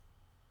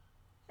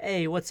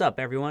Hey, what's up,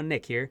 everyone?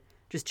 Nick here.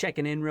 Just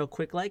checking in real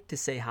quick to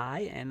say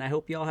hi, and I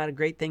hope you all had a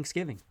great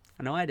Thanksgiving.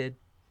 I know I did.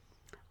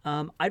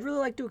 I'd really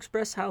like to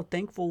express how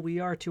thankful we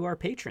are to our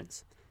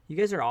patrons. You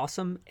guys are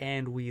awesome,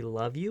 and we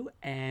love you,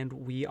 and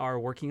we are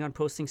working on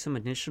posting some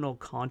additional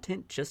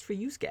content just for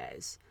you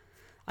guys.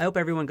 I hope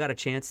everyone got a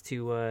chance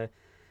to,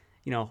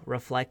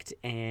 reflect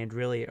and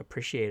really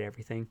appreciate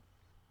everything.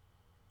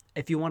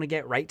 If you want to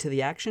get right to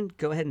the action,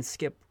 go ahead and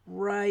skip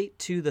right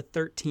to the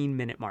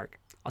 13-minute mark.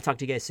 I'll talk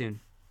to you guys soon.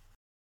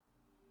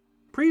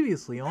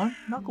 Previously on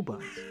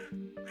Knucklebones.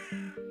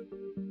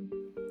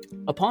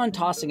 Upon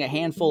tossing a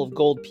handful of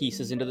gold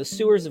pieces into the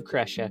sewers of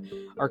Kresha,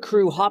 our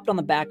crew hopped on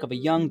the back of a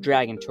young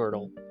dragon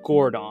turtle,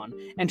 Gordon,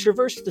 and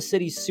traversed the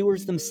city's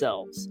sewers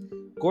themselves.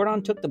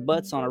 Gordon took the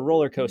butts on a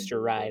roller coaster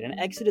ride and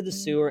exited the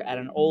sewer at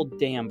an old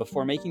dam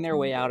before making their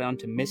way out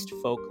onto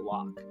Mistfolk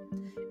Lock.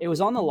 It was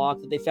on the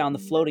lock that they found the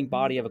floating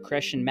body of a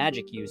Kreshan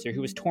magic user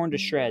who was torn to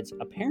shreds,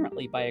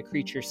 apparently by a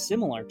creature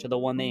similar to the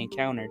one they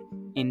encountered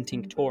in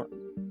Tinctorum.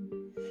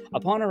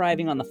 Upon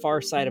arriving on the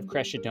far side of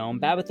Kresha Dome,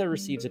 Babitha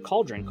receives a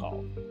cauldron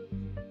call.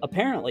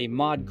 Apparently,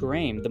 Maud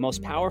Graham, the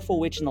most powerful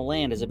witch in the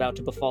land, is about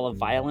to befall a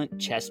violent,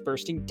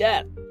 chest-bursting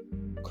death.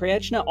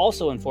 Krayachna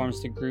also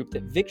informs the group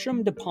that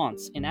Victram de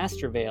Ponce in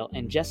Astervale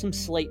and Jessam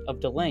Slate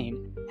of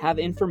Delane have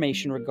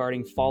information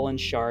regarding fallen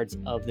shards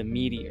of the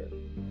meteor.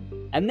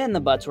 And then the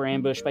butts were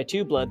ambushed by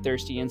two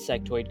bloodthirsty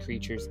insectoid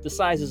creatures, the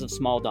sizes of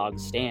small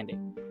dogs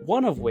standing,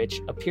 one of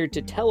which appeared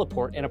to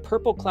teleport in a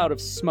purple cloud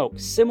of smoke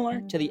similar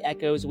to the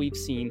echoes we've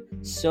seen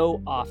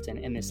so often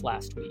in this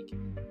last week.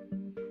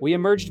 We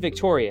emerged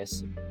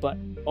victorious, but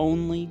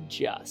only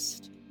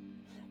just.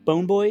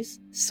 Bone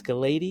Boys,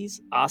 Scalades,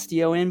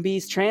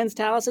 Osteo-NBs,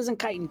 Trans-Taluses, and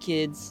Chitin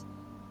Kids.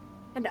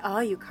 And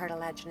all you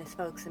cartilaginous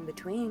folks in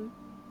between.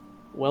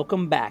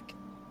 Welcome back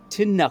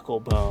to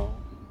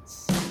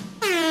Knucklebones.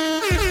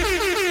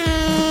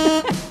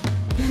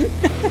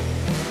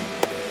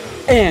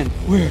 And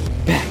we're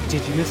back.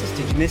 Did you miss us?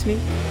 Did you miss me?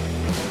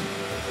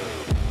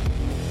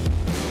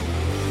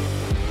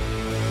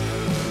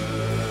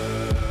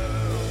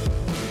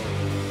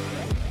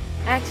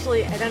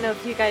 Actually, I don't know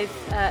if you guys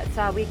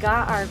saw, we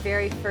got our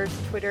very first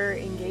Twitter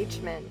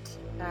engagement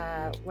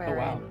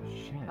where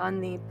on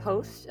the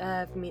post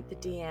of Meet the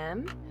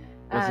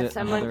DM,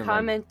 someone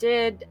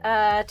commented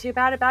too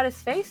bad about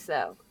his face,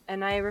 though.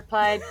 And I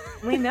replied,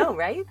 we know,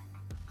 right?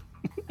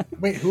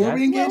 Wait, who are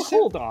we engaged to?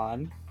 Hold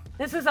on.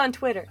 This was on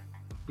Twitter.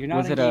 You're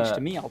not engaged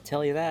to me, I'll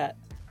tell you that.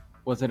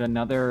 Was it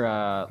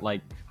another,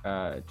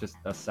 just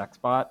a sex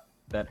bot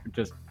that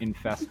just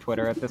infests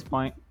Twitter at this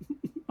point?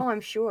 Oh,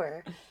 I'm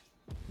sure.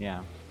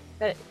 Yeah.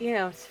 But,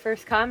 it's the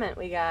first comment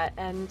we got,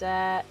 and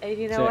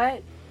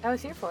what? I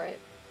was here for it.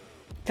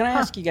 Can I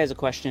ask you guys a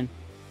question?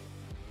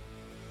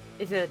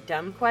 Is it a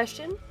dumb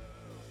question?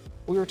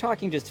 We were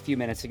talking just a few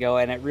minutes ago,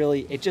 and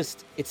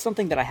it's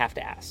something that I have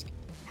to ask.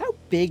 How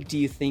big do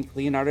you think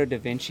Leonardo da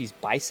Vinci's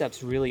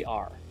biceps really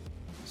are?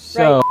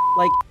 So,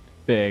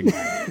 big.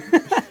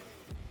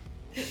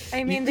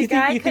 I mean, the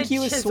guy could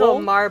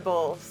chisel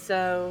marble,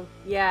 so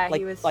yeah,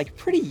 he was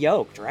pretty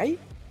yoked, right?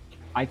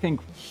 I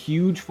think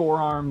huge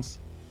forearms,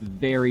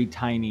 very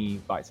tiny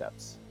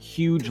biceps,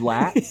 huge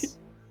lats,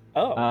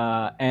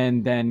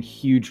 and then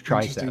huge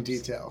triceps. Interesting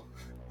detail.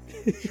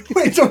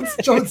 Wait, so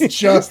it's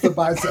just the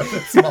bicep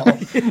that's small.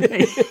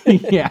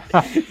 Yeah,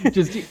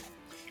 just.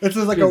 This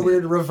is like a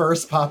weird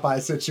reverse Popeye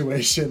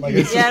situation. I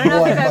don't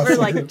know if you've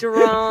ever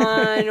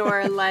drawn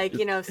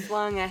or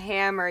slung a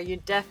hammer. You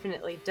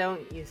definitely don't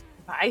use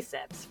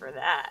biceps for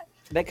that.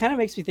 That kind of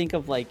makes me think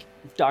of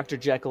Dr.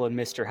 Jekyll and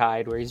Mr.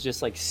 Hyde, where he's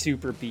just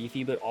super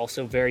beefy but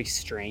also very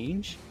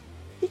strange.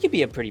 He could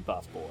be a pretty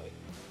buff boy.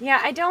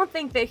 Yeah, I don't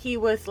think that he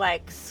was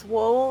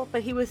swole,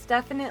 but he was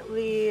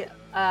definitely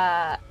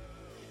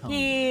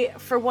he,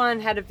 for one,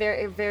 had a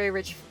very, very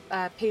rich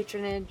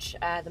patronage.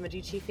 The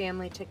Medici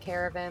family took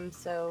care of him,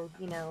 so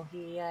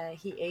he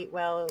ate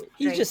well,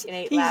 drank and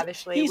ate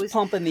lavishly. He's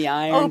pumping the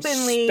iron,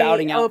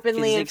 spouting out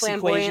openly and physics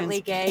flamboyantly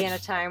equations. gay in a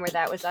time where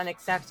that was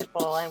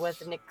unacceptable, and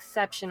was an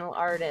exceptional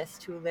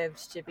artist who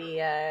lived to be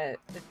a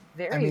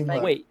very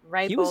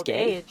ripe old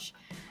age.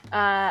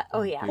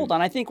 Oh yeah. Hold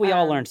on, I think we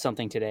all learned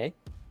something today.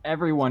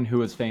 Everyone who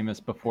was famous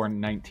before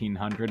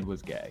 1900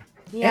 was gay.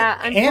 Yeah,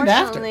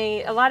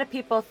 unfortunately, a lot of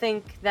people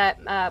think that,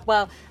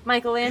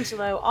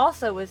 Michelangelo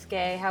also was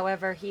gay.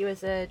 However, he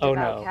was a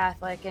devout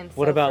Catholic. And so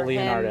what about for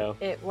Leonardo?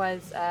 Him, it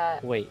was...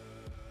 Wait.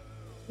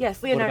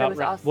 Yes, Leonardo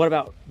was also... What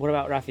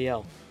about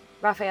Raphael?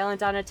 Raphael and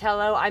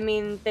Donatello, I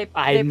mean, they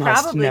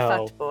probably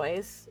fucked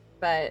boys,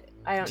 but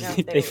I don't know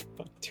if they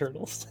fucked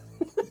turtles.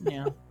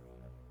 Yeah.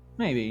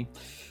 Maybe.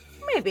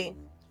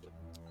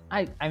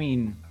 I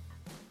mean,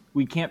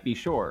 we can't be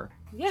sure.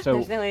 Yeah, so,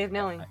 there's no way of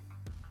knowing.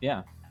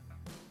 Yeah.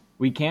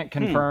 We can't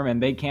confirm and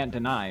they can't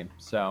deny,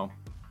 so...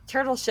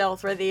 Turtle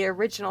shells were the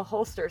original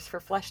holsters for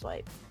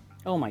fleshlights.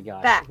 Oh my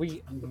gosh. Back.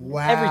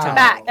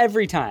 Wow.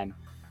 Every time.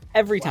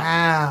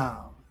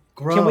 Wow.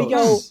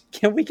 Gross.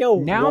 Can we go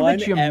now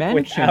that you mention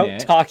without it,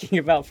 talking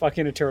about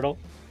fucking a turtle?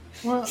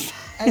 Well,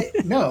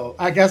 no,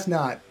 I guess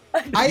not.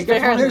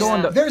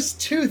 There's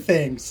two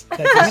things that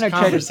I'm this gonna check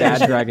conversation,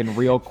 Bad Dragon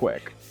real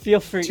quick. Feel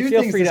free two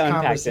feel things free this to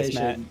unpack this, Matt.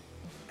 conversation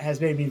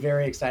has made me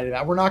very excited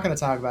about. We're not going to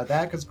talk about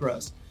that because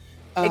gross.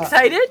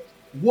 Excited?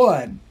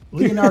 One,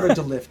 Leonardo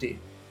da Lifty.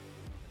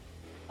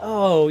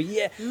 Oh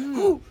yeah.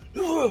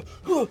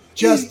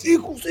 Just E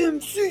equals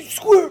MC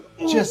squared.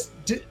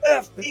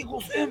 F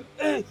equals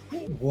MA.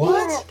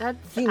 What?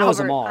 That's He knows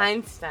Albert them all.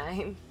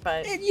 Einstein,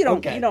 but You don't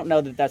Okay. you don't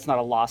know that that's not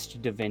a lost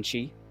Da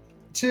Vinci.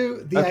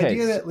 Two, the Okay.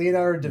 idea that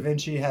Leonardo da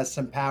Vinci has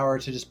some power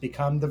to just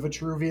become the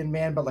Vitruvian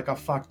Man, but like a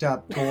fucked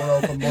up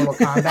Goro from Mortal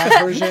Kombat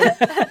version,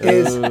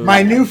 is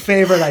my new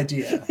favorite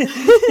idea.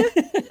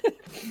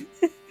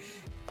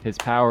 His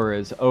power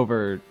is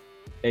over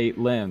 8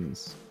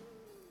 limbs.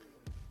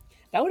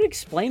 That would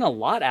explain a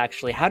lot,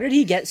 actually. How did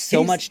he get so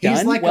He's- much he's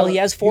done? like Well, he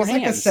has 4 he's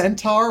hands. like a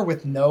centaur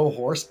with no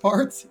horse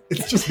parts.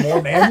 It's just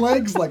more man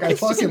legs. Like, I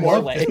It's just fucking more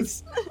love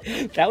legs.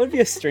 this. That would be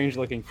a strange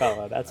looking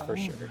fellow, that's for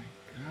sure.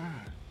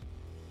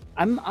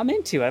 I'm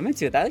into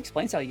it. That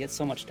explains how he gets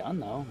so much done,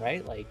 though,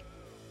 right? Like,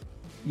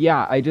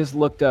 Yeah, I just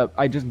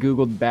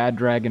Googled Bad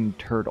Dragon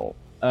Turtle.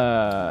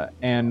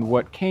 And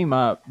what came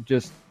up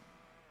just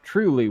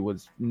truly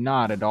was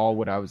not at all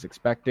what I was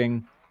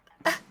expecting.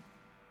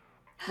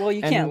 well,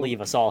 you And- can't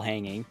leave us all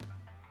hanging.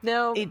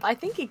 no, It- I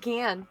think he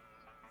can.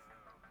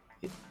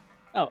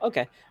 Oh,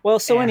 okay. Well,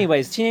 so Yeah.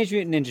 anyways, Teenage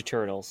Mutant Ninja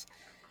Turtles.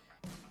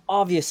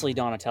 Obviously,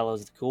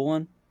 Donatello's the cool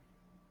one.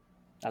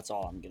 That's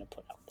all I'm gonna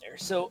put out there.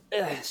 So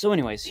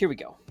anyways, here we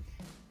go.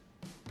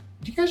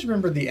 Do you guys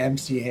remember the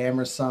MC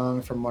Hammer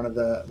song from one of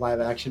the live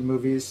action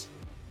movies?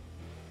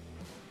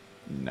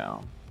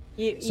 No.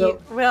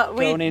 Well,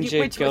 wait, Ninja,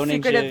 which Go was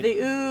Secret Ninja, of the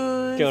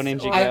Ooze? Go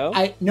Ninja, or-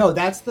 Go. No,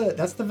 that's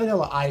the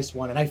Vanilla Ice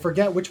one, and I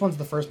forget which one's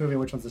the first movie and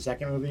which one's the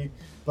second movie.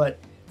 But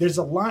there's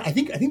a line. I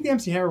think the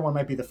MC Hammer one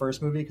might be the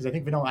first movie because I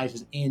think Vanilla Ice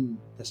is in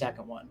the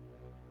second one.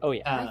 Oh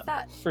yeah, I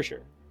thought for sure.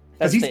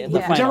 Because That's the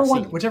whichever final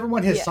one, scene. whichever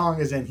one his Yeah. song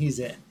is in, he's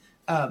in.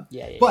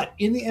 Yeah. But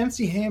in the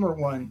MC Hammer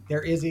one,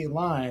 there is a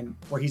line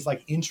where he's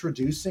like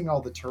introducing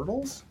all the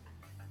turtles,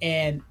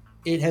 and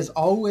it has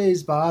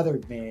always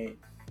bothered me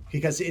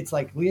because it's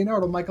like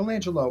Leonardo,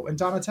 Michelangelo, and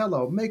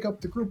Donatello make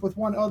up the group with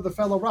one other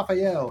fellow,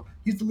 Raphael.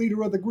 He's the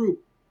leader of the group.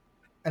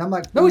 And I'm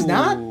like, no, he's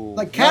not. Ooh,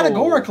 Like, no.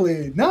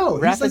 categorically, no.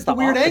 Raph He's like is the the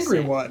weird, angry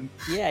opposite. one.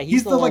 Yeah,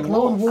 He's the like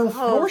lone wolf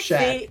Oh, Rorschach.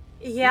 see,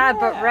 but Yeah.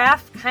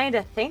 Raph kind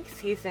of thinks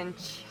he's in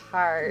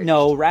charge.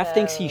 No, Raph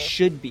thinks he though.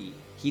 should be.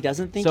 He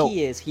doesn't think So-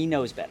 he is. He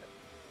knows better.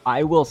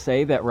 I will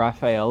say that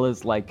Raphael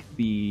is like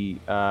the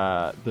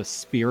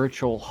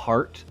spiritual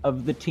heart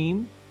of the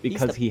team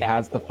because the he bad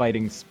has the boy.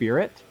 fighting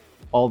spirit,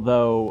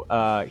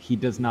 although he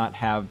does not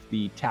have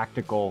the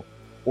tactical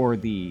or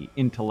the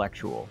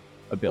intellectual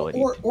ability.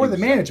 Or to do the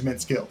so.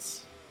 management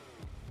skills.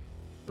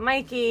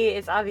 Mikey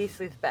is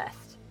obviously the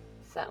best.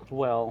 So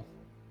Well,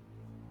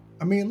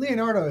 I mean,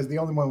 Leonardo is the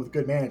only one with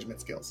good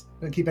management skills.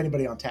 Doesn't keep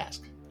anybody on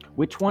task.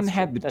 Which one That's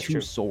had true. the That's 2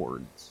 true.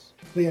 swords?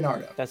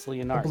 Leonardo. that's The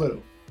Leonardo.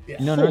 blue. Yeah.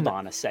 No, Hold no.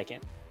 on a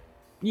second.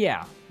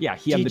 Yeah, he had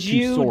the Did 2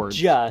 you swords.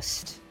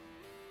 just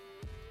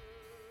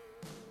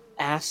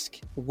ask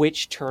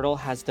which turtle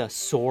has the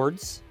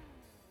swords?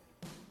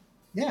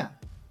 Yeah.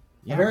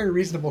 Yeah. A very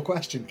reasonable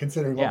question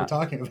considering what Yeah. we're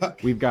talking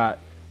about. We've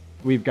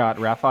got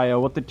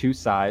Raphael with the 2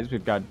 sides.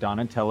 We've got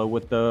Donatello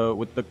with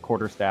the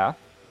quarterstaff.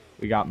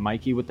 We got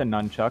Mikey with the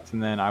nunchucks,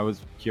 and then I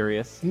was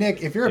curious.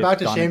 Nick, if you're If about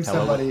to shame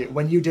Donatello- somebody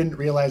when you didn't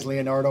realize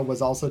Leonardo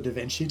was also Da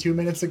Vinci 2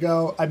 minutes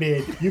ago, I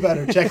mean, you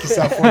better check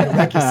yourself before you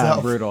wreck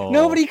yourself. Brutal.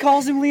 Nobody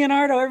calls him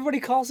Leonardo. Everybody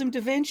calls him Da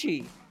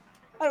Vinci.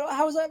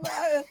 How is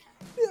that?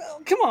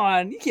 Come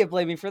on, you can't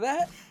blame me for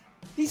that.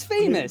 He's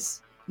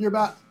famous. You're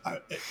about.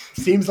 It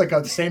seems like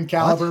a same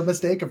caliber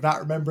mistake of not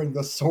remembering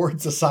the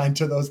swords assigned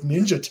to those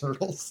Ninja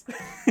Turtles.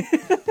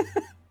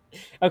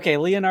 Okay,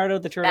 Leonardo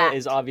the turtle Fact.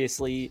 is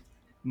obviously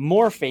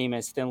more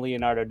famous than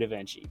Leonardo da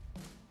Vinci.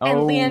 and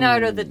Oh.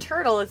 Leonardo the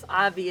turtle is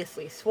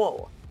obviously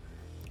swole.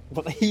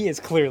 Well, he is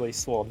clearly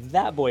swole.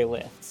 That boy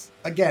lifts.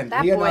 Again,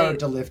 That Leonardo boy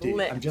da Lifty.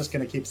 lit. I'm just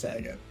going to keep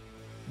saying it.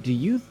 Do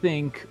you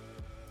think?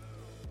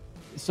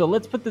 So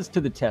let's put this to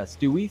the test.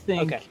 Do we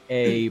think Okay.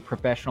 a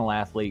professional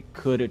athlete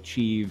could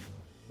achieve,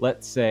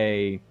 let's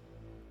say,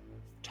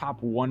 top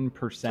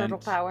 1%? Turtle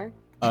power.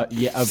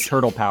 Of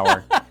turtle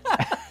power.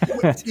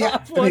 Yeah,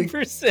 Top I mean,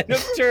 1%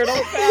 of turtle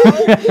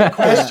power.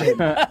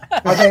 question.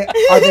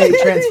 Are they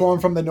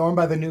transformed from the norm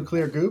by the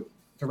nuclear goop?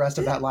 The rest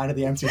of that line of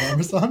the MC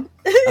Hammer song?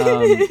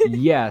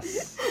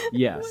 Yes.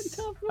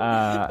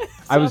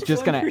 I was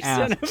just gonna Top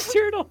 1% ask. of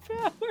turtle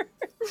power.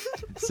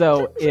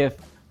 So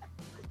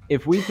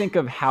if we think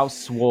of how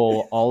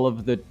swole all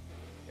of the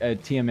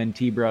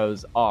TMNT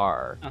bros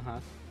are, Uh-huh.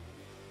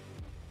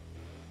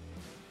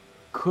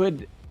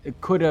 could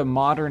a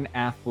modern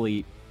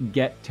athlete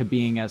get to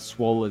being as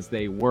swole as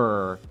they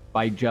were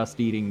by just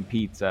eating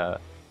pizza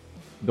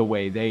the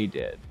way they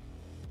did?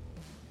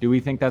 Do we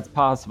think that's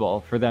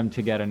possible for them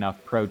to get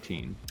enough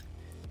protein?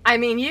 I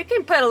mean, you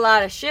can put a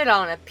lot of shit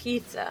on a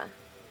pizza.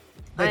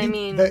 I think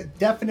mean, the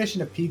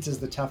definition of pizza is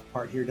the tough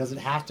part here. Does it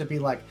have to be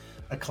like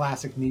a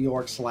classic New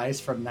York slice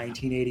from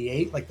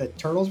 1988, like the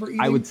turtles were eating?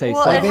 I would say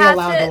Well, so. Are it they has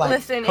allowed to, like,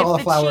 listen, if the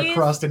cauliflower cheese-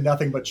 crust and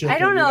nothing but chicken? I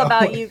don't know you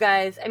about you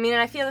guys. I mean,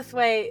 I feel this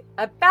way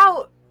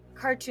about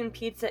cartoon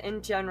pizza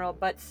in general,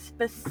 but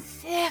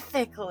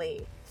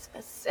specifically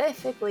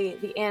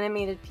the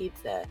animated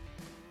pizza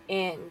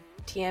in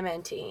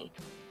TMNT.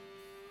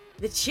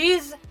 The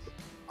cheese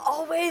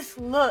always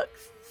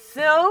looks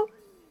so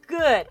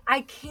good.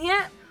 I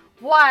can't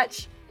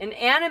watch an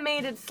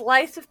animated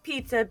slice of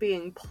pizza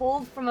being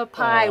pulled from a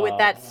pie with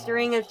that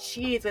string of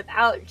cheese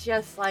without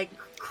just like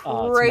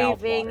Oh, it's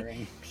craving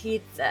mouth-watering.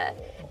 pizza.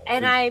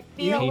 And I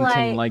feel Painting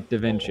like like Da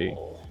Vinci.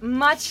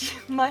 much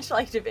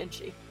like Da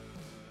Vinci.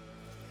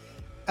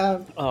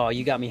 Oh,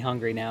 you got me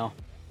hungry now.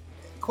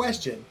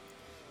 Question: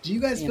 do you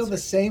guys feel Answer. the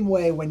same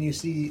way when you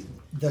see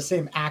the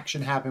same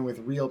action happen with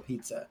real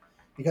pizza?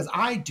 Because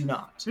I do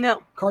not.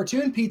 No.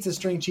 Cartoon pizza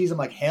string cheese, I'm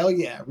like, hell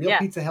yeah. Real Yeah.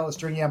 pizza hella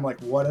stringy, I'm like,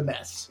 what a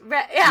mess.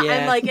 Yeah, Yeah,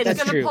 and like it's that's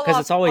gonna true, pull 'cause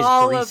off it's always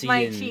all of greasy my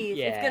and- cheese.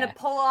 yeah. It's gonna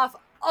pull off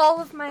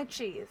all of my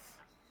cheese.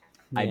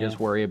 I Yeah. just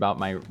worry about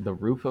the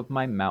roof of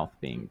my mouth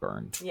being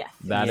burned. Yes.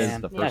 That is Yeah,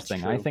 the that's first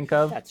thing I true. think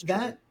of. That's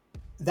true.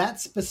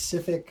 That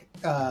specific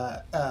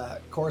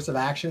course of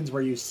actions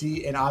where you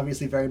see an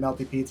obviously very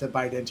melty pizza,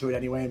 bite into it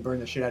anyway, and burn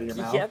the shit out of your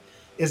mouth Yep.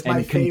 is my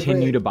And favorite.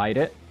 continue to bite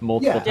it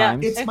multiple Yeah,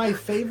 times. it's my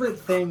favorite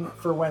thing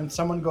for when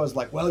someone goes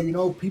like, well, you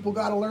know, people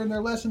got to learn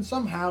their lesson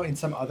somehow in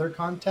some other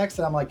context.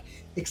 And I'm like,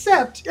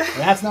 except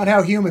that's not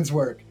how humans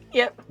work.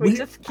 Yep. We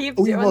just keep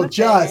We doing will the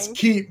just thing.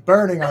 keep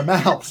burning our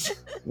mouths.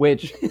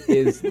 Which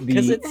is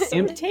Because the it's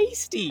so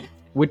tasty.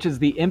 which is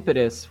the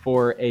impetus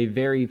for a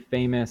very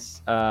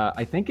famous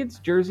I think it's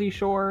Jersey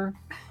Shore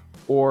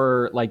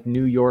or like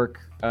New York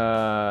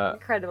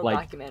Incredible like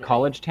documentary.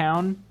 college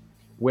town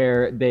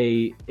where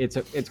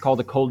it's called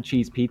a cold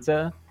cheese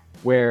pizza,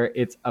 where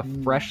it's a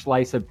fresh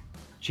slice of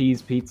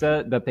cheese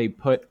pizza that they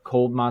put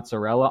cold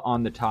mozzarella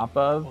on the top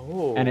of.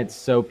 Oh. And it's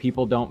so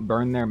people don't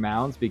burn their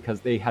mouths,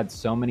 because they had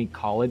so many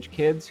college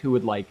kids who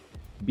would like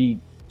be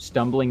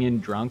stumbling in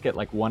drunk at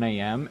like 1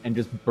 a.m. and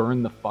just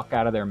burn the fuck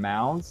out of their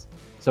mouths.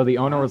 So the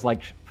owner was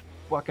like,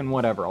 fucking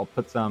whatever, I'll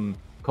put some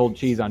cold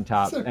cheese on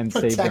top It's a and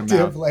save their protective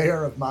mouth.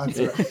 layer of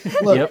mozzarella.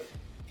 Look, Yep.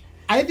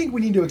 I think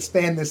we need to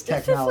expand this This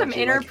is technology. some Like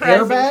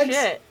enterprising airbags.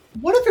 shit.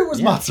 What if it was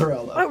Yeah.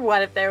 mozzarella? But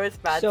what if there was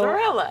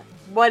mozzarella?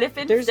 What if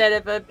There's- instead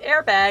of an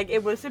airbag,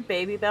 it was a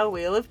Baby Bell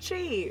wheel of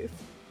cheese?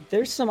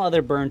 There's some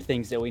other burned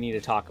things that we need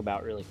to talk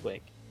about really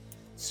quick.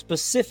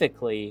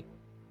 Specifically,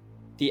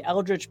 the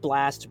Eldritch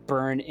Blast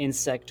burn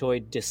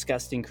insectoid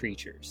disgusting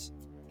creatures.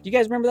 Do you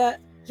guys remember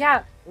that?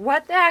 Yeah,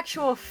 what the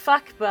actual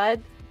fuck,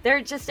 bud?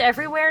 They're just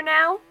everywhere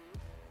now?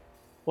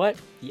 What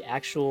the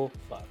actual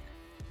fuck?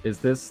 Is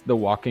this the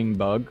walking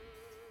bug?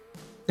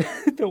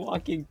 The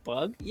Walking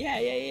Bug?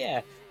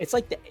 Yeah. It's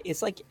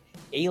like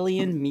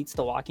Alien meets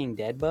the Walking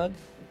Dead bug,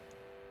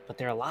 but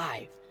they're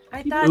alive.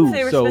 I thought Ooh,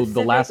 they were so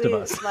The Last of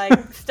specifically, Us.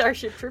 like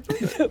Starship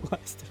Troopers. The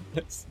Last of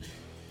Us.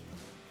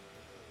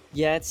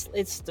 Yeah,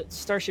 it's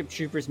Starship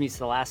Troopers meets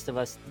The Last of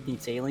Us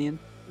meets Alien.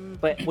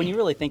 But when you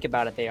really think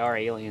about it, they are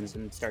aliens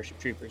and Starship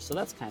Troopers, so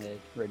that's kind of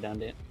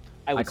redundant.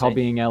 I I would call say.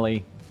 being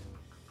Ellie.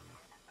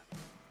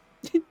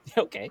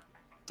 Okay,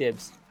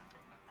 dibs.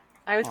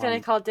 I was gonna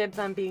Um, call dibs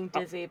on being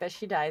dizzy, but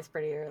she dies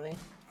pretty early.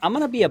 I'm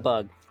gonna be a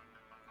bug.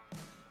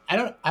 I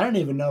don't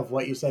even know if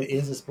what you said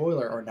is a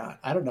spoiler or not.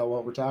 I don't know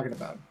what we're talking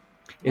about.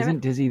 Isn't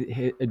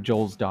Dizzy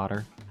Joel's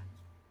daughter?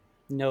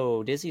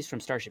 No, Dizzy's from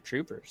Starship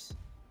Troopers.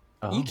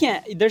 Oh. You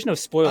can't. There's no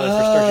spoilers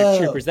for Starship Oh.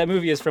 Troopers. That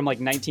movie is from like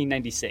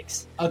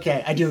 1996.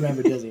 Okay, I do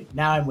remember Dizzy.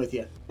 Now I'm with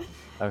you.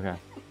 Okay.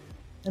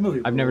 That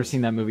movie. I've never rules.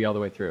 seen that movie all the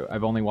way through.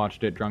 I've only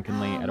watched it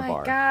drunkenly Oh at a my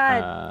bar.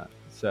 God.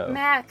 So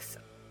Max,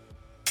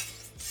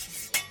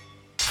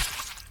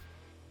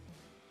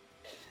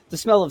 The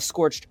smell of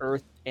scorched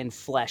earth and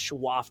flesh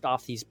waft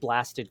off these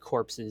blasted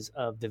corpses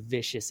of the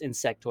vicious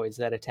insectoids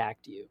that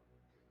attacked you.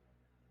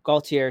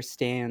 Gaultier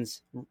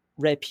stands,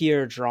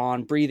 rapier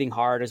drawn, breathing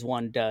hard as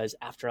one does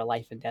after a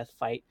life and death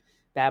fight.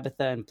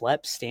 Babitha and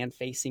Blep stand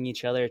facing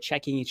each other,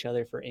 checking each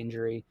other for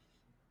injury.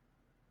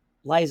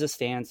 Liza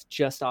stands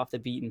just off the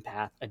beaten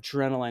path,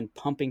 adrenaline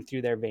pumping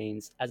through their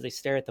veins as they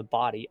stare at the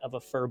body of a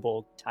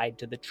furbolg tied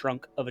to the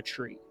trunk of a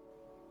tree.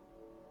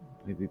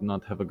 I did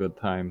not have a good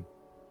time.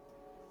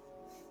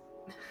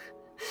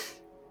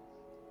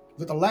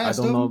 With the I last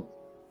don't of them? know.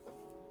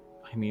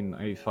 I mean,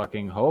 I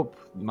fucking hope.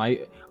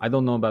 I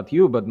don't know about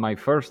you, but my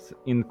first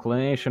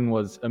inclination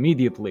was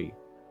immediately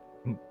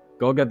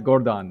go get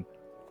Gordon,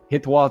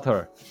 hit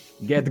water,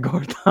 get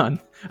Gordon.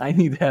 I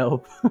need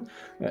help.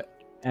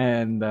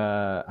 And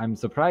I'm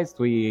surprised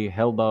we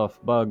held off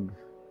bugs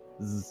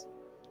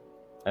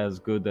as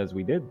good as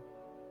we did.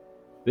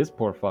 This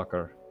poor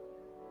fucker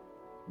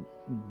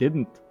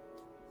didn't.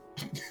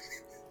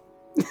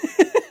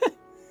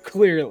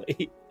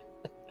 Clearly.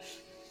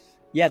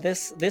 Yeah,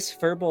 this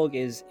furbolg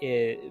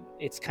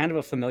it's kind of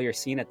a familiar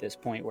scene at this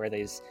point where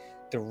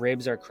the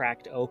ribs are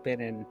cracked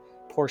open and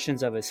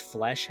portions of his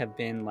flesh have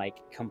been like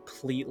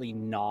completely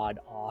gnawed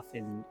off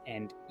and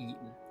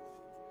eaten.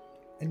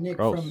 And Nick,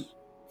 Gross.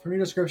 from your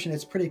description,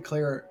 it's pretty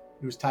clear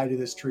He was tied to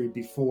this tree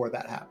before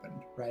that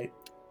happened, right?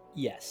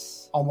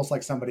 Yes. Almost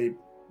like somebody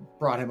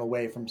brought him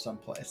away from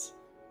someplace.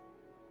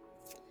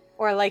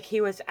 Or like he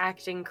was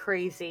acting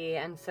crazy,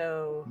 and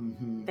so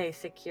Mm-hmm. they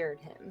secured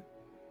him.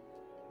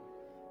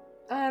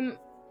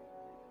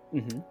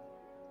 Mm-hmm.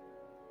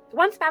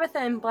 Once Babitha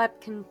and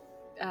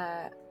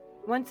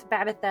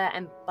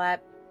Bleb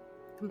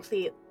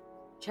complete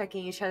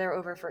checking each other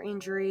over for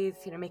injuries,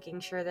 making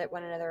sure that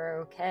one another are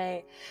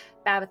okay,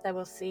 Babitha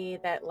will see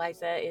that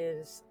Liza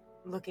is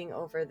looking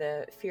over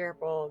the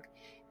Firbolg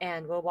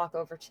and will walk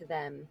over to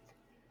them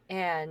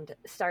and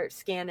start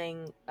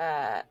scanning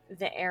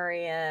the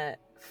area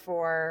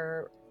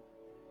for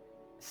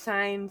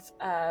signs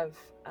of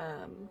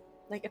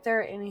like if there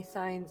are any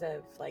signs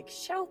of like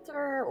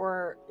shelter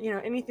or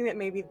anything that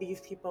maybe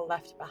these people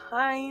left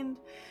behind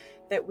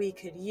that we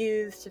could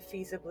use to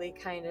feasibly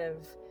kind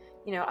of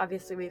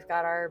obviously we've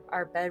got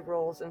our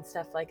bedrolls and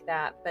stuff like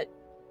that, but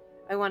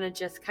I want to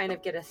just kind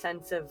of get a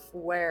sense of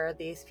where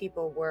these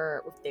people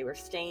were, if they were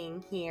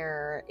staying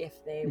here,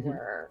 if they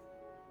were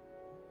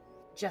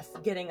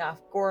just getting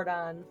off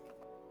Gordon.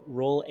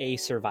 Roll a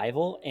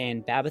survival,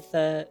 and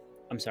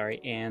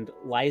and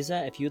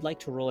Liza, if you'd like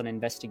to roll an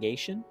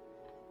investigation.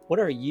 What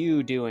are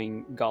you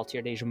doing,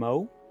 Galtier de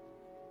Jameau?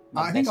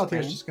 I think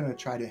Galtier's just going to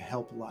try to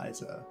help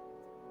Liza.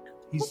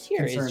 He's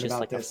Galtier is concerned just about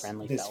like a this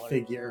friendly this feller.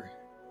 figure.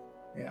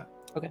 Yeah.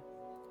 Okay.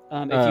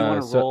 If you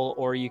want to roll,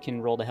 or you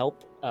can roll to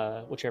help,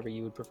 whichever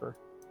you would prefer.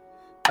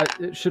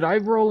 Should I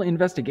roll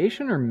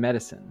investigation or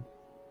medicine?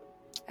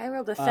 I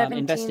rolled a 17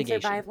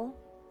 investigation. survival.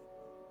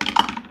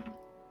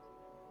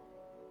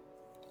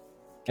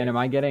 And am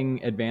I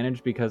getting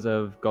advantage because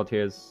of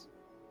Galtier's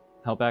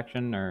help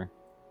action, or?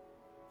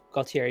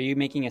 Galtier, are you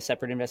making a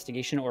separate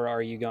investigation, or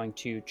are you going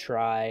to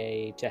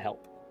try to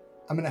help?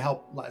 I'm going to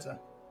help Liza.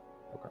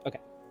 Okay.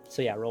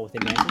 So yeah, roll with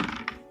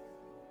advantage.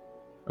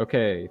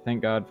 Okay,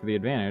 thank God for the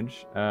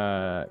advantage,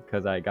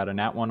 because I got a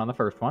nat 1 on the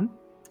first one.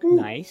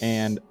 Nice.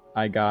 And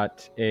I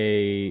got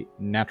a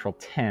natural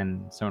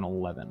 10, so an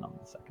 11 on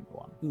the second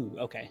one. Ooh,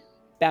 okay.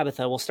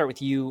 Babitha, we'll start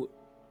with you.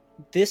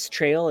 This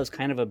trail is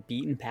kind of a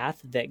beaten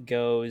path that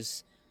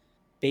goes,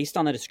 based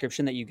on the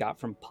description that you got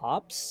from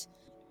Pops,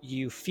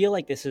 you feel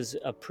like this is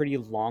a pretty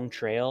long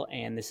trail,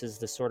 and this is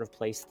the sort of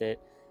place that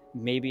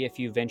maybe if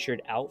you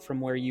ventured out from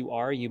where you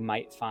are, you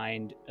might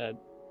find a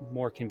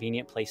more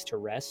convenient place to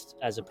rest,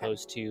 as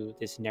opposed to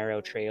this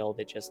narrow trail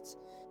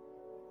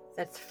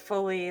that's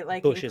fully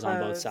like bushes on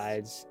both enclosed.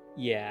 sides.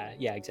 Yeah,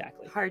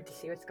 exactly. Hard to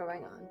see what's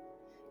going on.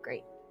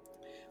 Great.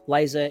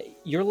 Liza,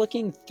 you're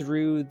looking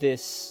through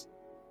this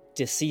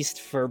deceased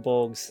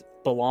Firbolg's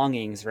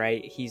belongings,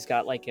 right? He's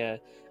got like a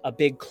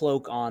big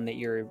cloak on that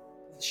you're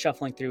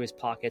shuffling through his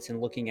pockets and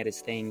looking at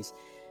his things.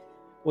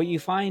 What you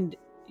find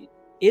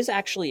is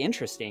actually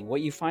interesting.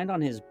 What you find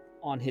on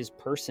his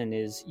person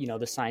is,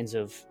 the signs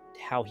of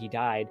how he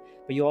died,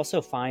 but you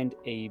also find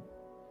a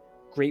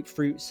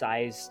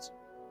grapefruit-sized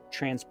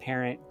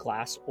transparent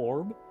glass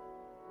orb,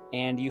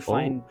 and you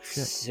find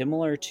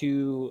similar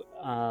to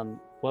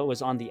what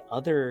was on the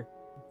other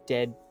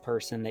dead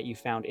person that you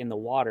found in the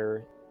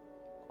water,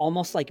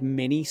 almost like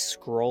mini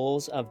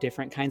scrolls of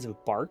different kinds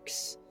of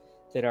barks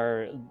that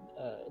are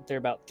they're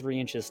about 3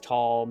 inches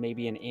tall,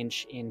 maybe an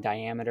inch in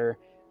diameter,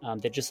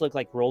 that just look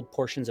like rolled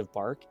portions of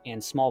bark,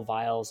 and small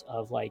vials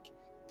of like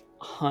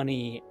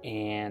honey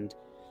and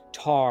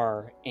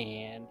tar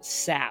and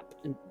sap,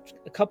 and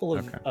a couple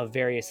of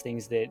various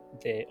things that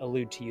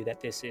allude to you that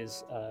this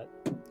is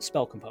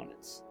spell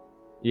components.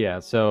 Yeah,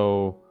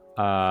 so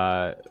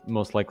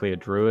most likely a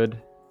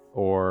druid,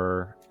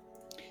 or...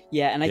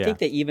 Yeah, and I think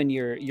that even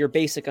your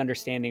basic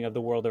understanding of the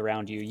world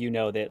around you, you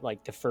know that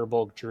like the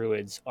Firbolg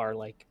druids are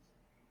like...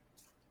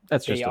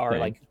 They are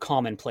like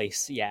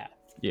commonplace, yeah.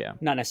 Yeah.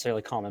 Not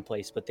necessarily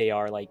commonplace, but they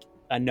are like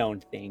a known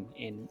thing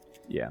in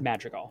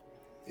Madrigal.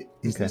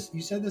 Is this,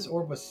 you said this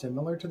orb was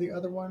similar to the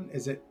other one?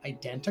 Is it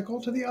identical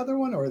to the other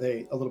one, or are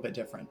they a little bit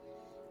different?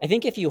 I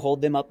think if you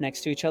hold them up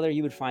next to each other,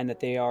 you would find that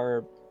they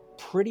are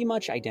pretty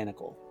much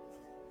identical.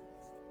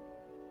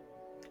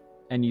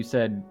 And you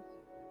said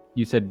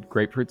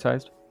grapefruit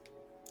sized?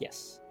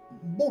 Yes.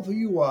 Both of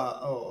you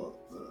are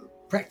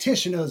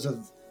practitioners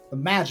of the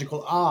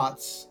magical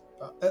arts.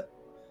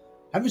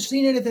 Have you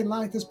seen anything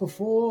like this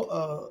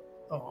before?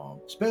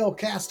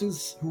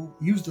 Spellcasters who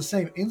use the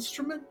same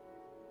instrument?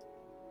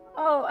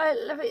 Oh,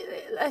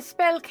 a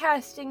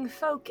spellcasting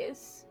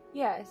focus.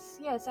 Yes,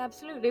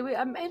 absolutely.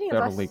 Many of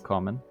Fairly us.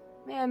 common.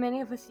 Yeah,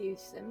 many of us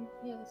use them.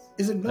 Yes.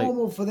 Is it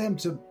normal for them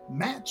to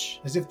match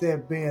as if they're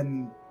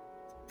being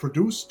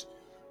produced?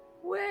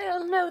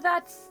 Well, no,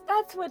 that's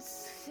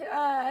what's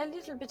a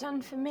little bit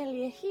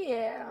unfamiliar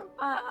here.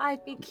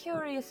 I'd be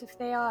curious if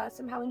they are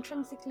somehow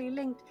intrinsically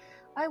linked.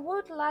 I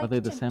would like. Are they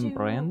the same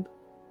brand?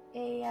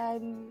 I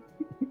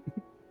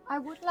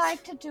would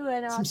like to do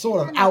an some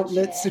sort of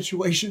outlet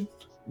situation.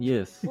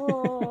 Yes.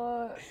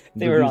 Or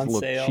They were on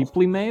look sale.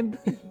 Cheaply made?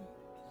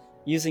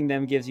 Using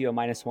them gives you a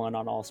 -1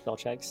 on all spell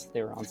checks.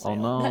 They were on sale. Oh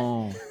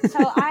no.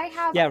 so I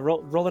have. Yeah,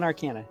 roll an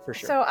Arcana for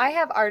sure. So I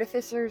have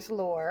Artificer's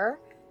Lore.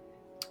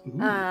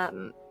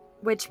 Ooh.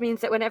 which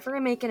means that whenever I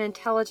make an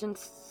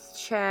intelligence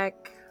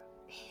check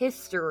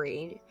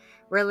history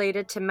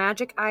related to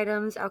magic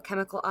items,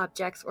 alchemical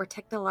objects, or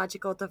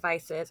technological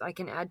devices, I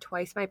can add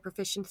twice my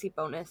proficiency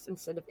bonus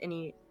instead of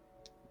any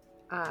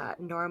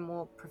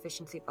normal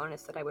proficiency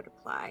bonus that I would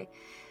apply.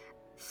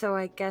 So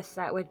I guess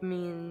that would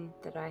mean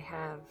that I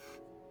have...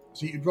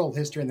 So you'd roll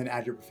history and then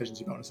add your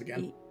proficiency bonus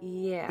again.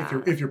 Yeah.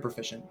 If you're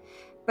proficient.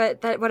 But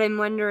what I'm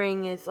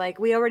wondering is, like,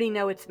 we already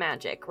know it's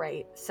magic,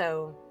 right?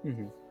 So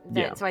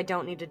so I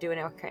don't need to do an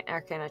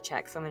arcana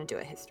check, so I'm going to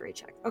do a history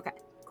check. Okay,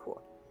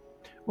 cool.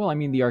 Well, I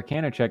mean, the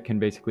Arcana check can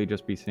basically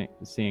just be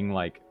seeing,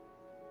 like,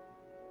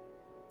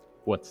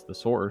 what's the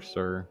source,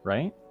 or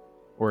right?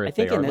 Or if I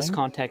think they in are this linked?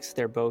 context,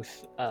 they're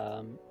both...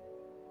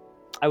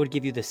 I would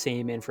give you the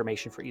same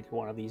information for either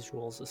one of these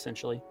rules,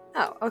 essentially.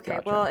 Oh, okay.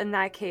 Gotcha. Well, in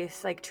that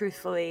case, like,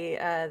 truthfully,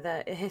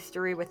 the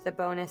history with the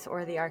bonus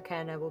or the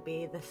arcana will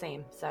be the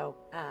same. So,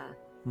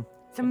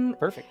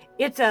 Perfect.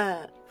 it's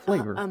a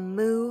Flavor. a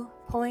moo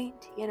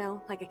point, you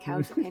know, like a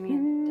cow's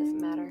opinion.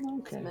 Doesn't matter.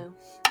 It's Okay. moo.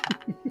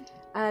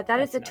 That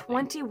is That's a nothing.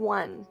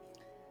 21.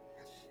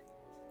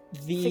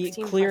 The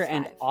 16 clear plus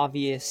and 5.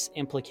 obvious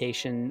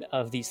implication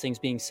of these things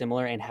being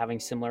similar and having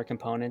similar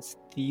components,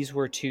 these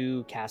were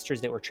two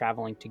casters that were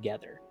traveling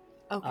together.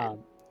 Okay.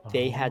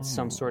 They had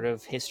some Oh. sort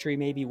of history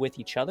maybe with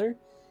each other.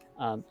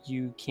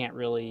 You can't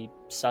really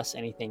suss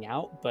anything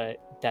out, but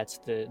that's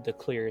the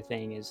clear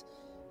thing is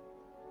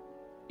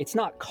it's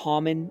not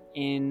common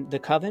in the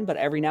Coven, but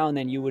every now and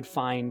then you would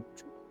find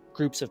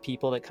groups of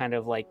people that kind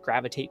of like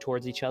gravitate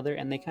towards each other,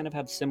 and they kind of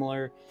have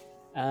similar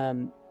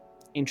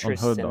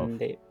interests, Unheard of.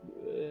 and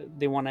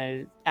they want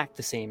to act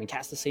the same and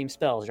cast the same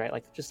spells, right?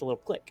 Like just a little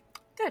click.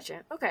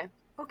 Gotcha. Okay.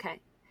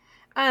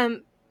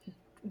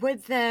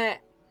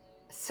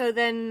 So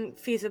then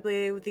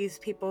feasibly these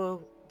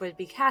people would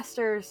be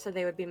casters, so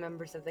they would be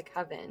members of the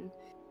Coven.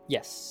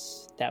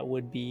 Yes, that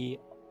would be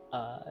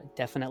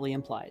definitely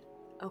implied.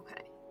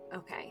 Okay.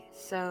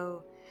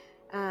 So,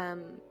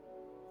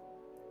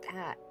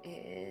 that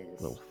is...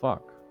 Little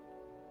fuck.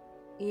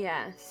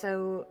 Yeah,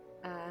 so,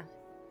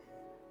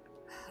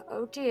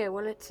 oh dear,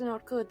 well, it's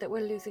not good that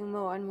we're losing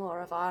more and more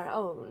of our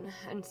own.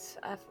 And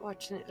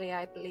unfortunately,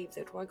 I believe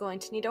that we're going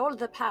to need all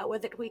the power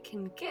that we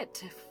can get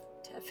to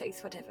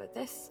face whatever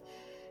this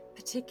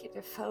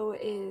particular foe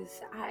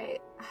is.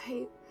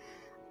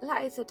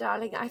 Liza,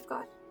 darling, I've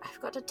got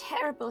a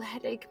terrible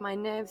headache. My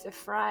nerves are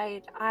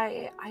fried.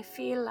 I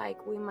feel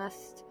like we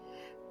must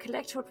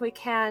collect what we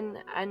can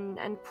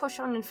and push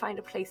on and find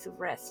a place of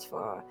rest,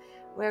 for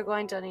we're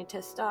going to need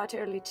to start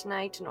early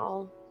tonight, and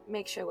I'll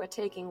make sure we're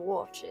taking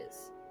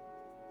watches.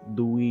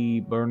 Do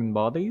we burn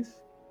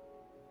bodies?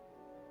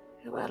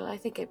 Well, I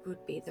think it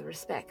would be the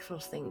respectful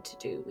thing to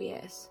do,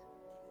 yes.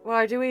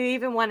 Or do we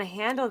even want to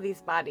handle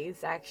these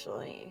bodies,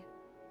 actually?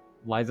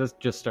 Liza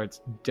just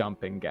starts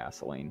dumping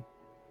gasoline.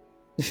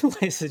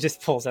 Liza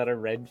just pulls out a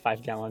red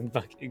 5-gallon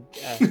bucket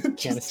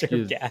canister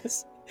of Just-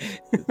 gas.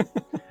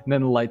 And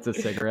then lights a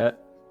cigarette.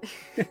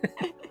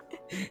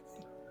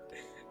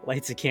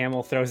 Lights a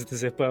camel, throws the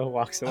Zippo,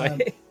 walks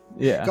away.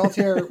 Yeah.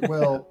 Galtier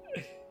will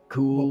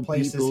Cool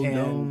place his people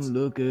hand- don't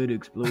look at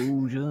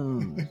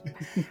explosions.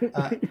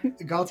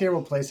 Galtier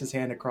will place his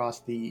hand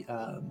across the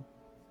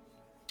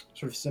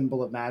sort of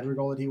symbol of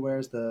Madrigal that he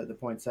wears, the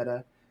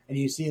poinsettia, and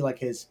you see like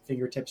his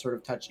fingertips sort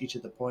of touch each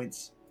of the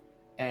points,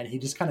 and he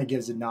just kind of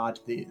gives a nod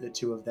to the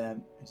two of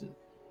them. He says,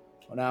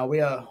 "Well, now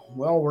we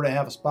already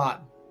have a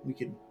spot. We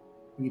can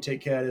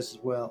take care of this as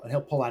well." And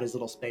he'll pull out his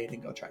little spade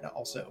and go try to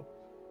also,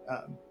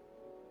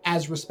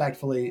 as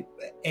respectfully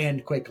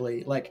and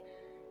quickly, like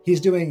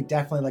he's doing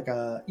definitely like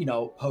a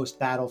post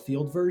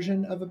battlefield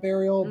version of a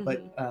burial,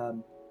 but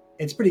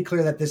it's pretty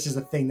clear that this is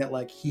a thing that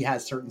like he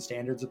has certain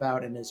standards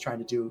about and is trying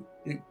to do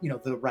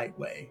the right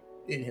way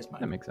in his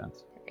mind. That makes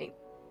sense. Right.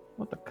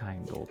 What a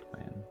kind old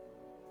man.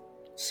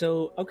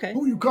 So, okay.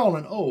 Who you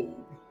calling old?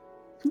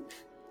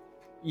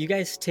 You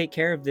guys take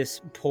care of this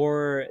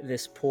poor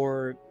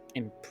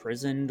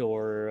imprisoned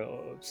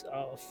or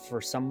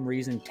for some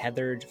reason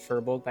tethered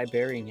Firbolg by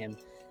burying him.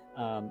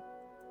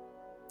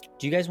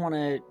 Do you guys want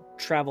to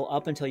travel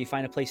up until you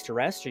find a place to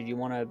rest, or do you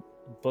want to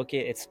book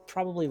it? It's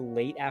probably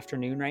late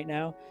afternoon right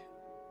now.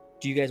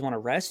 Do you guys want to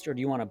rest, or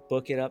do you want to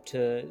book it up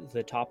to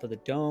the top of the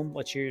dome?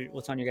 What's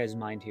on your guys'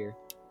 mind here?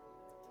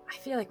 I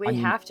feel like we I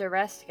mean- have to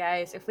rest,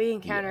 guys. If we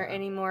encounter Yeah.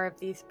 any more of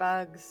these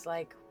bugs,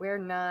 like, we're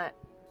not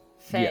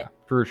fit. Yeah,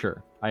 for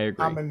sure. I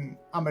agree.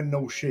 I'm in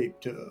no shape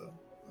to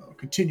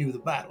continue the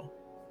battle,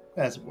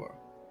 as it were.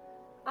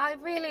 I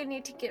really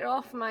need to get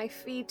off my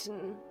feet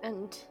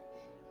and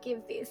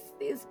give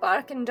these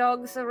barking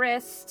dogs a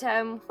rest.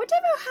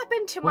 Whatever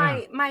happened to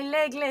my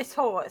legless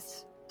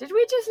horse? Did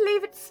we just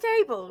leave it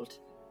stabled?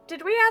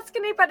 Did we ask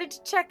anybody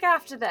to check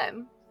after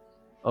them?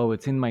 Oh,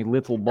 it's in my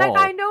little ball.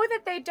 Like, I know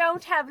that they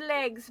don't have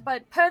legs,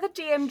 but per the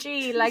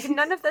DMG, like,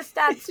 none of the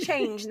stats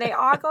change. They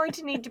are going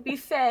to need to be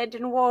fed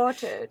and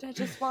watered. I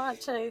just want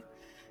to...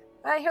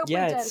 I hope we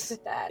dealt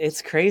with that.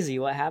 It's crazy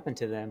what happened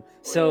to them.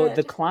 So Weird.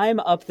 the climb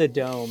up the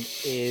dome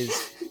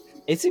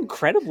it's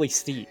incredibly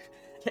steep.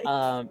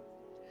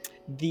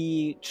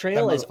 The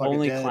trail That is motherfucker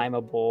only dead.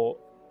 climbable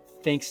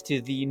thanks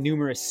to the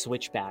numerous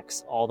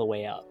switchbacks all the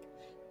way up.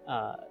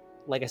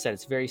 Like I said,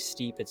 it's very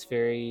steep. It's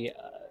very,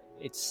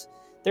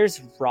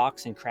 there's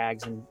rocks and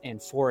crags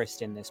and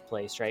forest in this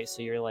place, right?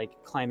 So you're like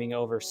climbing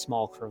over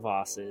small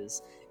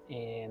crevasses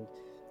and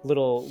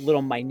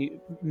little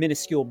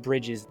minuscule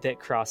bridges that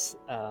cross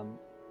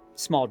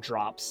small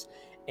drops.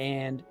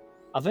 And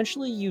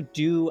eventually you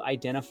do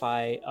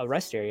identify a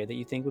rest area that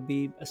you think would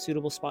be a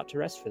suitable spot to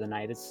rest for the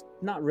night. It's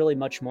not really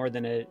much more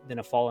than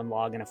a fallen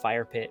log and a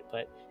fire pit,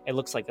 but it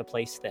looks like a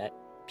place that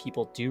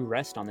people do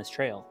rest on this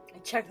trail. I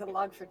checked the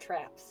log for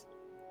traps.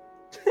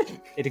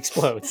 It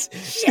explodes.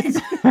 Shit!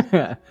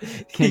 You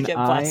Can get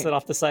blasted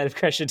off the side of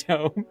Crescia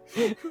Dome.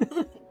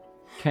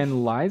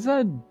 Can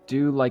Liza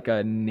do like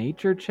a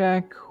nature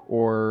check,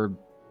 or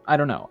I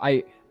don't know.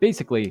 I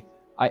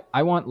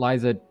want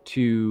Liza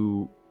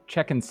to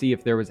check and see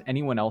if there was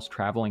anyone else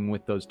traveling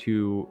with those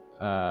two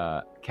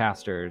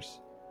casters,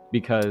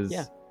 because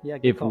Yeah, good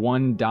if call.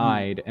 one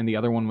died and the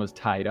other one was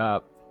tied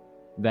up,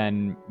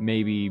 then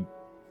maybe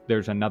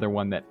there's another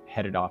one that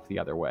headed off the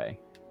other way.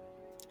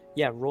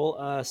 Yeah, roll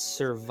a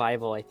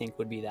survival, I think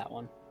would be that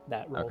one.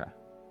 That roll.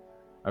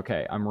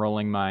 Okay, I'm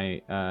rolling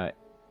my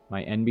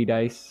my NB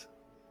dice.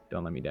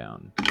 Don't let me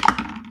down.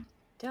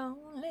 Don't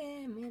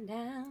let me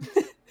down.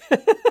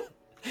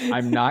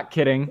 I'm not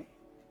kidding.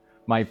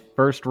 My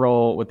first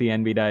roll with the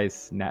NB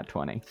dice, nat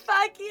 20.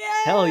 Fuck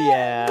yeah! Hell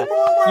yeah.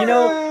 You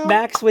know,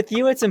 Max, with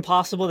you it's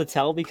impossible to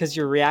tell because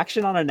your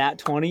reaction on a nat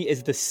 20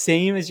 is the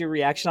same as your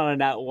reaction on a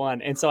nat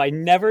 1. And so I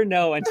never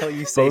know until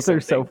you say Both something.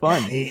 are so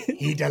fun.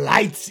 He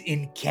delights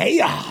in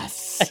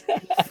chaos.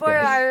 For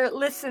our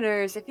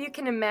listeners, if you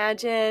can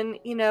imagine,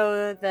 you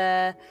know,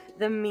 the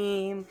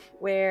meme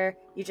where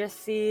you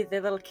just see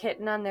the little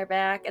kitten on their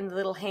back and the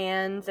little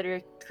hands that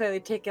are clearly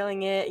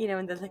tickling it, you know,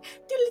 and they're like,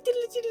 diddle,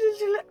 diddle, diddle,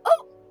 diddle,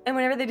 oh! And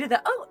whenever they do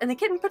the oh, and the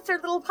kitten puts their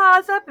little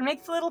paws up and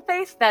makes a little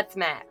face, that's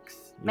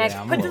Max. Max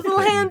Yeah, I'm a puts his little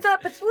little kitten. hands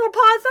up, puts his little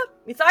paws up,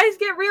 his eyes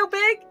get real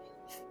big,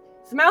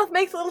 his mouth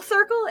makes a little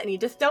circle, and you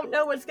just don't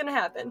know what's going to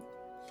happen.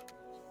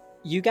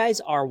 You guys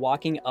are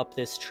walking up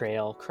this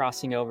trail,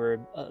 crossing over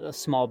a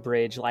small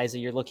bridge. Liza,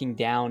 you're looking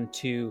down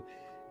to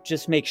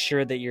just make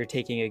sure that you're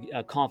taking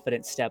a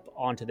confident step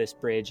onto this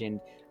bridge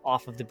and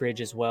off of the bridge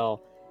as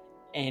well.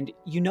 And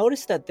you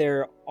notice that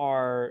there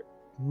are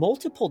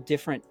multiple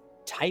different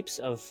types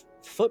of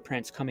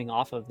footprints coming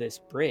off of this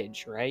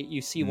bridge, right?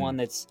 You see one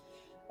that's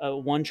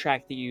one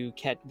track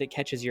that that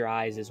catches your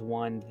eyes is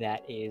one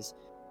that is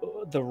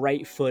the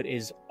right foot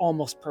is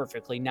almost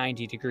perfectly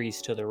 90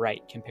 degrees to the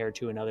right compared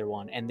to another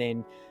one. And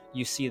then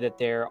you see that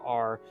there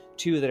are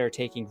two that are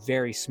taking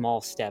very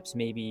small steps,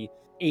 maybe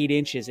 8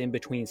 inches in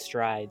between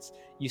strides.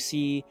 You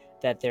see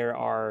that there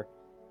are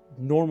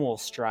normal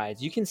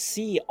strides. You can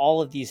see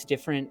all of these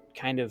different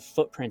kind of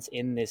footprints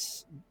in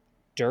this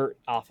dirt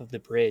off of the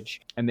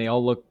bridge. And they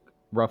all look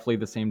roughly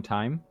the same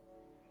time?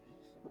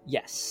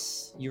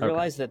 Yes. You Okay.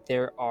 realize that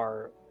there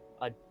are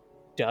a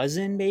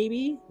dozen,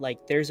 maybe?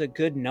 Like, there's a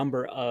good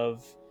number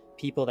of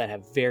people that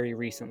have very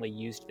recently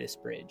used this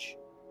bridge.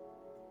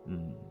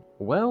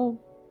 Well,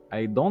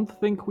 I don't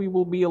think we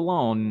will be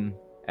alone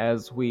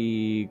as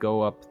we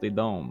go up the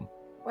dome.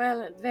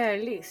 Well, at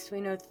very least,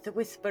 we know that the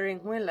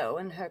Whispering Willow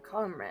and her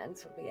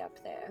comrades will be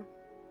up there.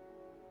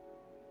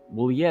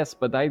 Well, yes,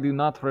 but I do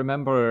not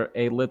remember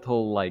a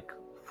little, like,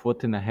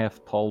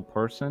 1.5 tall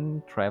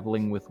person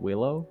traveling with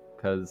Willow.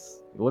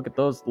 Because look at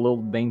those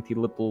little dainty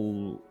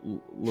little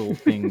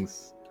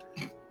things.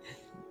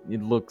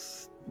 It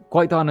looks,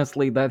 quite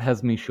honestly, that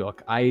has me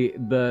shook.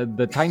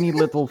 The tiny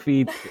little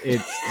feet,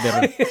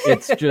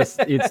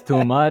 it's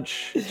too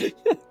much.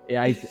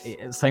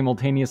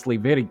 Simultaneously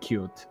very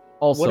cute.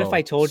 Also, What if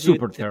I told you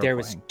super that there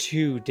was terrifying.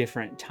 2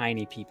 different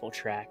tiny people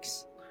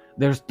tracks?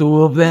 There's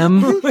 2 of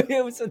them.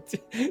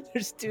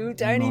 There's 2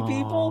 tiny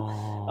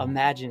people?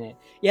 Imagine it.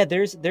 Yeah,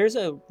 there's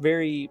a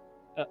very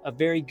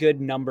good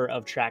number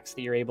of tracks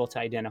that you're able to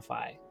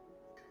identify.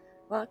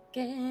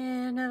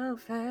 Walking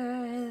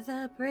over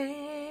the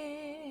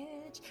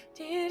bridge.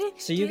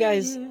 So you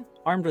guys,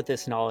 armed with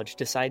this knowledge,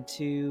 decide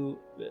to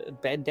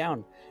bed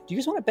down. Do you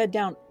guys want to bed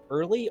down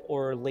early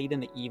or late in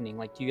the evening?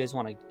 Like, do you guys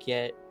want to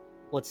get,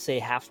 let's say,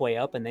 halfway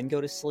up and then go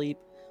to sleep?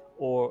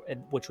 Or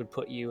which would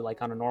put you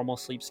like on a normal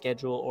sleep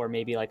schedule, or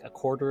maybe like a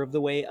quarter of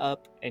the way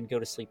up and go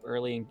to sleep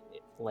early and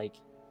like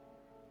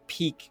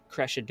peak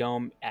Crescia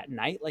Dome at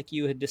night like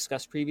you had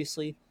discussed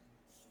previously?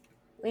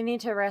 We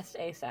need to rest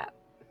ASAP.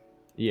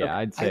 Yeah, Okay.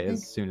 I'd say I as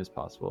think- soon as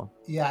possible.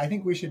 Yeah, I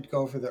think we should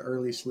go for the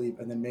early sleep,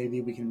 and then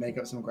maybe we can make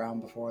up some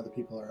ground before the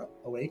people are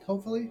awake,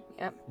 hopefully.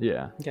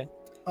 Yeah.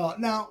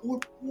 Now,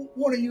 would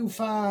one of you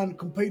fine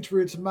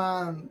compatriots of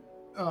mine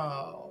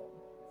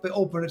be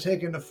open to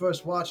taking the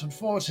first watch?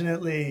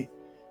 Unfortunately,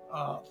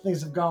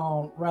 things have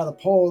gone rather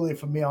poorly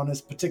for me on this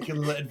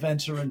particular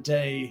adventure and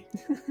day.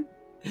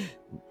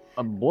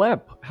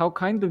 Blep, how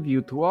kind of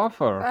you to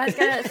offer. I was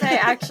gonna say,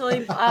 actually,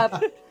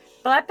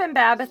 Blep and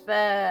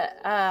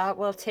Babitha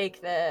will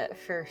take the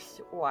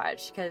first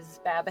watch, because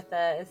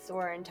Babitha, as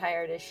sore and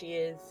tired as she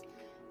is,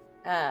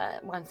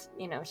 once,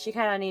 she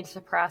kind of needs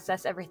to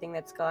process everything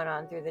that's going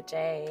on through the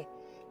day,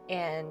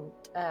 and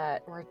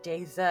or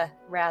days,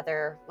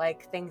 rather,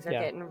 like things are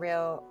getting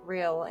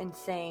real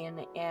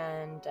insane,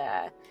 and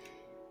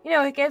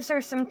it gives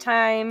her some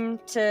time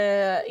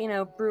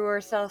to brew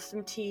herself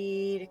some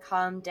tea to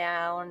calm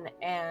down,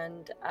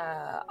 and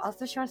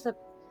also she wants to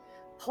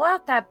pull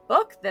out that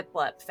book that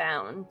Blep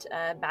found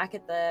back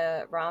at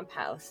the Romp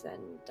House,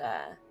 and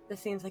this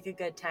seems like a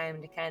good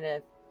time to kind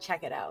of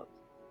check it out.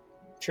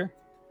 Sure.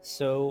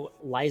 So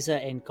Liza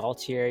and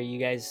Gaultier, you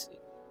guys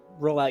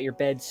roll out your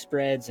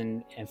bedspreads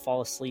and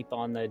fall asleep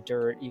on the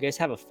dirt. You guys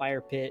have a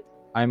fire pit.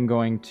 I'm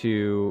going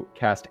to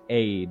cast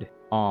Aid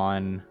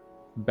on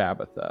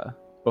Babatha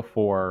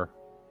before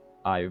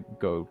I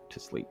go to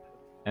sleep.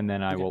 And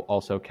then I will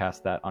also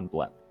cast that on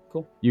Blep.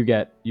 Cool. You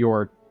get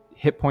your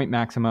hit point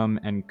maximum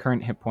and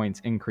current hit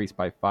points increased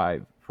by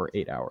 5 for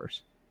 8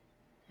 hours.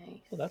 Nice.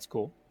 Well, that's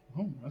cool.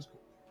 Oh, that's cool.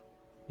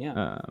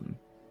 Yeah.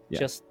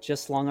 Yeah.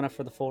 Just long enough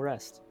for the full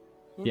rest.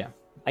 Yeah.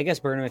 I guess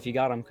burn them if you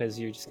got them, because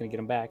you're just going to get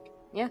them back.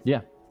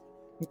 Yeah.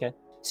 Okay.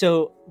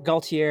 So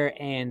Gaultier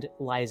and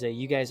Liza,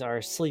 you guys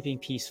are sleeping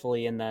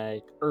peacefully in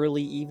the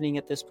early evening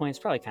at this point. It's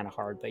probably kind of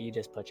hard, but you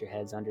just put your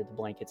heads under the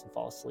blankets and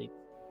fall asleep.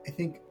 I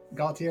think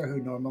Gaultier,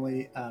 who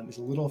normally is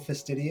a little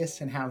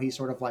fastidious in how he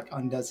sort of like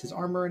undoes his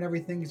armor and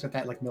everything, he's got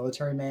that like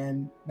military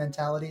man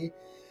mentality.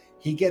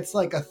 He gets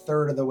like a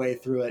third of the way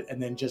through it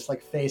and then just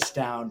like face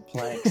down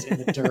planks in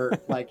the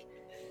dirt. Like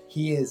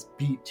he is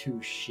beat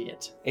to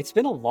shit. It's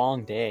been a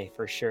long day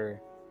for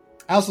sure.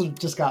 I also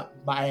just got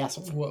my ass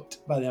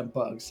whooped by them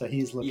bugs, so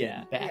he's looking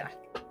bad. Yeah.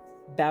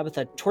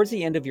 Babatha, towards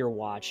the end of your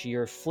watch,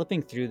 you're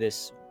flipping through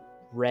this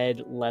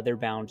red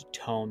leather-bound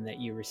tome that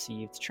you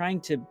received, trying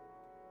to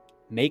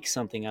make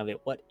something of it.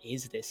 What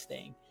is this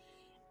thing?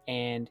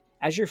 And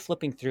as you're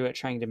flipping through it,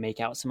 trying to make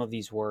out some of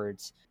these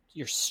words,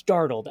 you're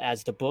startled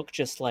as the book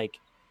just like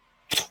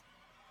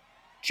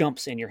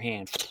jumps in your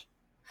hand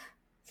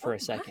for a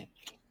second.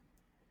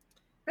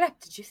 Blep,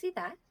 did you see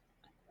that?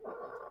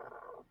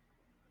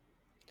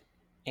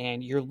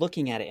 And you're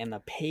looking at it, and the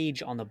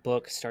page on the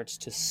book starts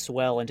to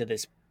swell into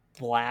this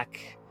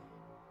black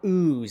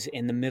ooze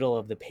in the middle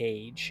of the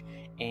page.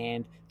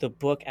 And the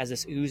book, as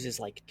this ooze is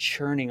like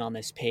churning on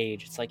this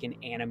page, it's like an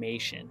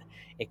animation.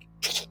 It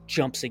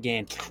jumps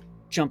again,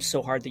 jumps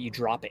so hard that you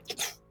drop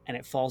it, and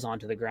it falls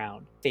onto the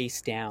ground,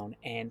 face down.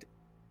 And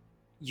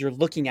you're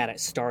looking at it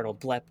startled,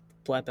 Blep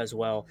as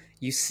well.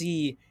 You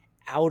see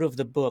out of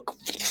the book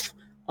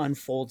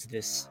unfolds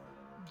this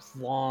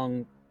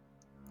long,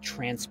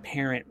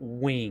 transparent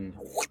wing.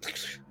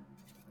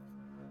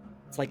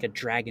 It's like a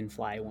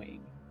dragonfly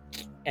wing.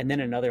 And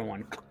then another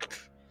one.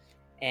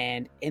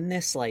 And in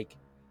this like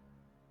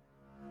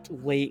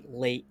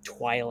late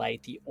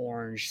twilight, the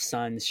orange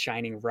sun's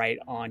shining right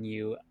on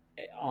you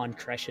on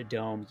Kresha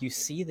Dome, you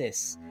see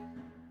this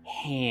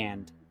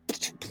hand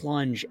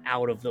plunge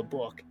out of the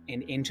book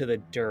and into the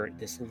dirt,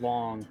 this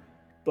long,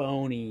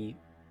 bony,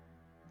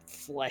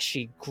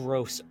 fleshy,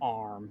 gross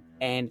arm.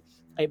 And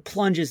it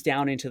plunges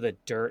down into the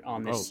dirt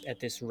on this at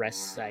this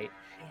rest site.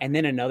 And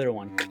then another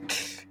one.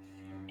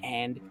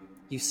 And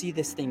you see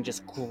this thing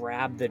just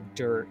grab the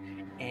dirt,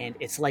 and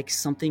it's like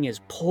something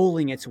is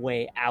pulling its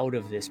way out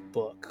of this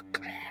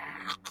book.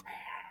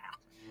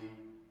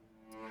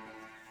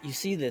 You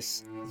see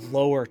this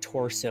lower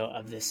torso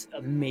of this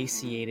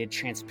emaciated,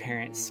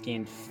 transparent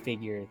skinned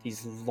figure,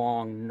 these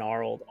long,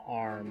 gnarled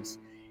arms,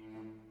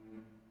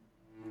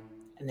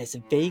 and this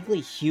vaguely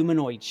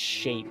humanoid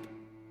shape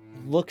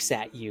looks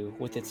at you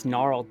with its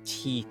gnarled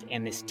teeth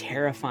and this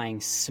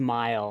terrifying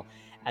smile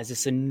as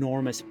this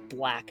enormous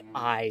black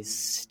eyes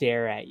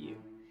stare at you.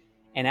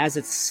 And as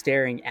it's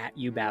staring at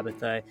you,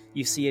 Babatha,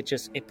 you see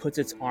it puts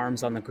its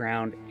arms on the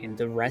ground, and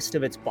the rest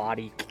of its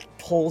body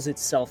pulls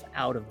itself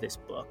out of this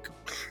book.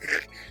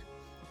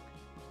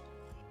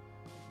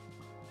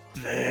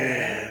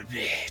 Bitch.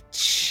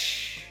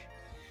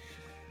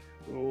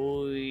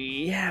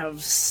 We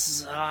have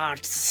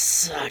sought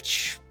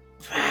such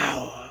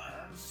power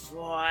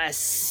for a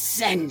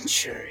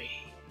century.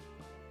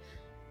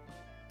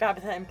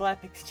 Babatha and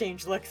Blep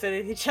exchange looks at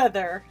each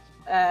other,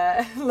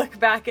 look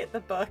back at the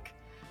book.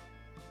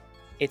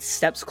 It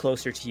steps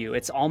closer to you.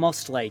 It's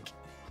almost like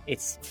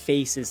its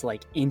face is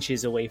like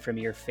inches away from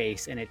your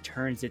face, and it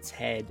turns its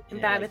head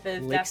and Babatha it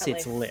is licks definitely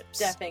its lips.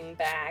 stepping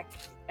back,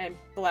 and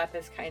Blep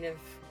is kind of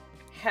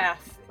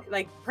half,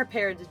 like,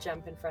 prepared to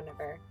jump in front of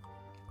her.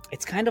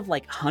 It's kind of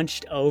like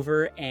hunched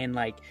over, and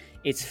like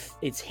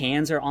its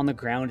hands are on the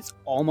ground. It's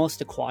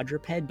almost a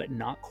quadruped, but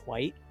not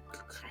quite.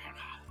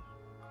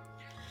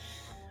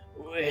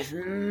 With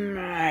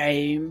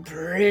my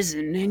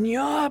prison in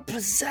your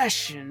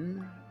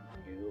possession,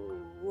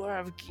 you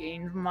have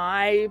gained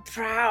my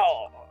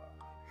power,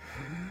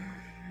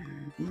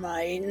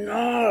 my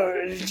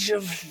knowledge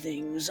of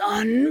things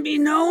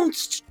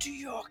unbeknownst to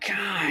your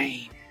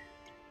kind.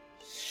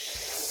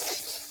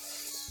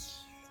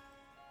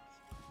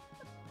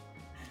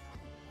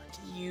 But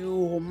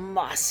you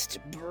must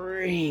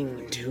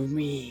bring to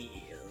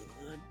me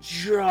the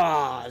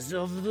jaws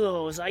of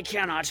those I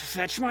cannot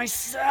fetch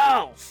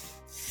myself.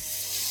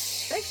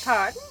 Beg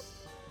pardon?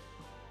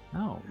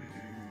 No.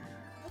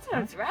 That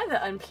sounds rather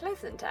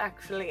unpleasant,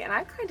 actually, and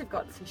I've kind of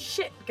got some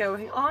shit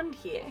going on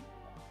here.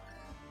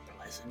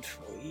 Pleasant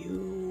for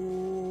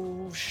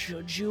you.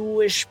 Should you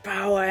wish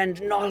power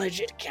and knowledge,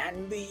 it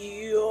can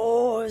be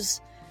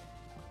yours.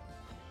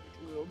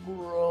 It will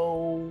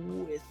grow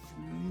with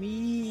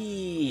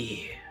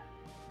me.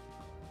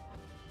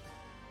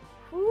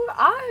 Who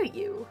are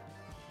you?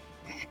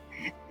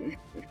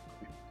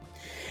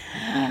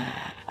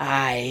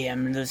 I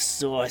am the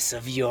source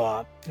of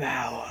your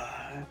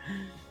power.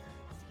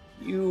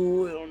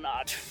 You will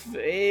not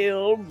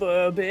fail,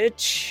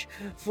 Burbage,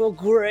 for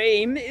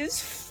Graham is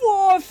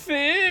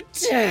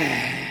forfeit.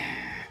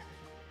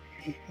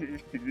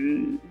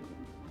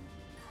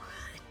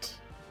 What?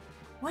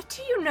 What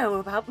do you know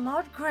about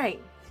Maud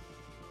Grain?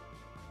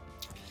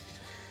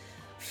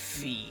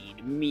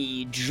 Feed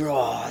me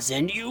draws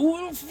and you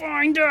will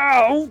find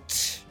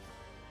out.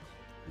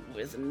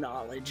 With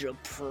knowledge a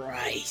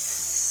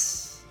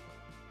price.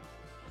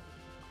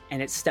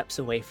 And it steps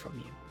away from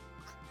you.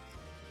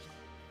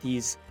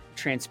 These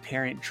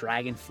transparent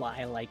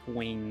dragonfly-like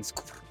wings.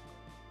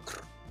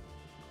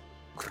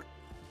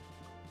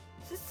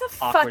 Is this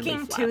a Awkwardly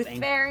fucking tooth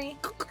flapping. fairy?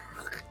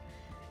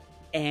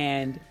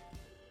 And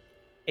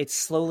it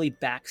slowly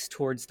backs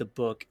towards the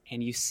book,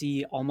 and you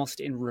see almost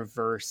in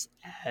reverse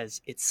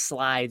as it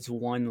slides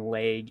one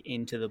leg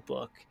into the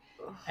book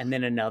and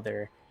then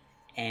another,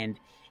 and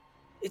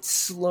it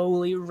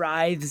slowly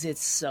writhes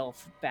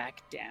itself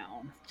back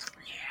down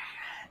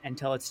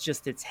until it's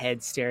just its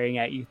head staring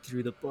at you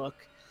through the book,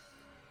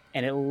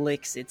 and it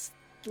licks its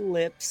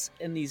lips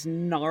and these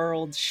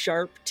gnarled,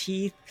 sharp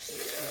teeth.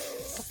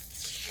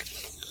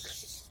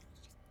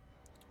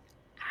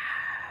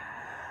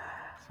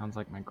 Sounds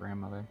like my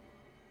grandmother.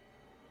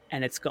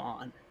 And it's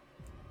gone.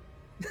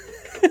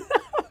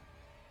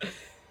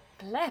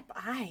 Blep,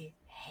 I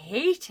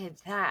hated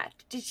that.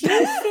 Did you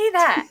see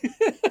that?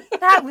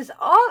 That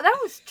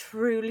was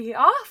truly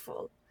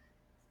awful.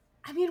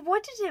 I mean,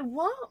 what did it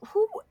want?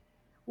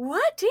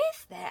 What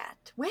is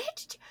that? Why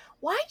did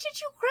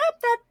you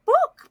grab that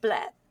book,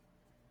 Blep?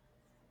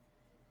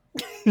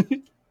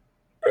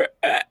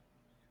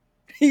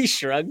 He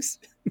shrugs.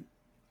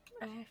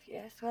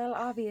 Yes, well,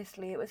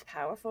 obviously it was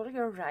powerful.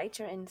 You're right,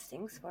 your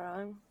instincts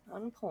were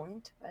on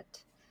point,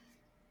 but...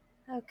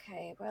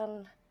 Okay,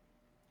 well...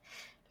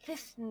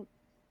 Listen,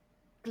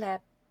 Gleb.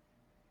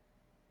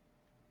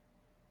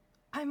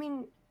 I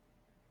mean...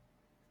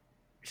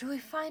 Should we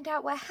find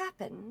out what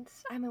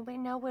happens? I mean, we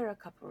know where a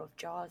couple of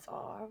jaws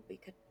are. We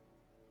could...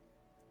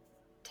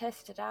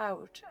 test it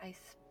out, I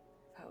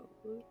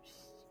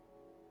suppose.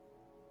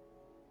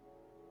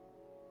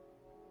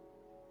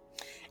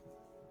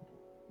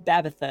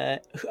 Babitha,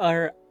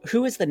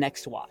 who is the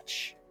next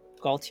watch?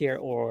 Galtier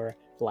or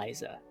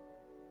Liza?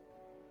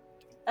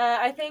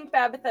 I think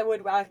Babitha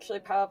would actually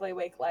probably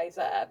wake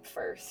Liza up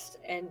first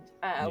and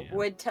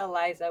would tell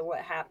Liza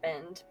what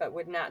happened, but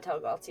would not tell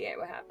Galtier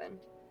what happened.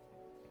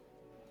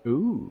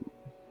 Ooh,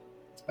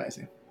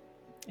 Spicy.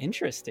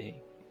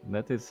 Interesting.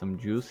 that is some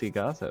juicy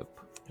gossip.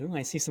 Ooh,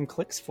 I see some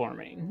clicks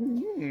forming.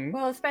 Mm-hmm.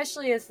 Well,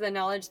 especially as the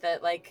knowledge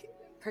that, like,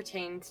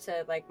 pertains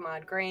to, like,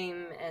 Maud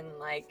Graham and,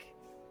 like,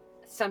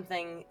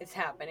 something is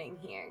happening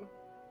here.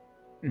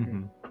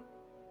 Mm-hmm.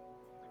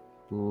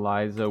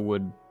 Liza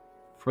would,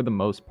 for the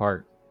most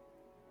part,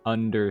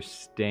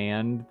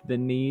 understand the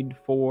need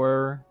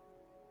for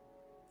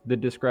the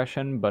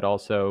discretion, but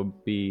also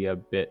be a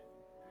bit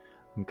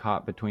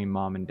caught between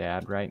mom and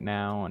dad right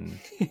now, and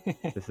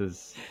this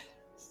is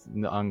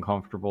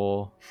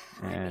uncomfortable.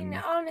 I mean, And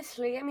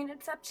honestly,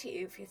 it's up to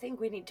you. If you think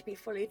we need to be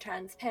fully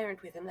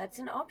transparent with him, that's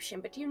an option.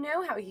 But you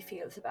know how he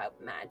feels about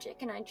magic,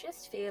 and I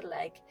just feel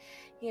like,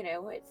 he's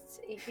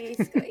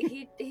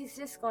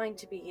just going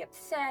to be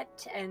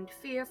upset and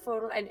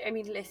fearful. And I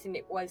mean, listen,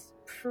 it was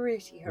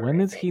pretty horrific.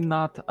 when is he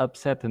not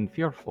upset and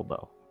fearful,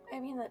 though? I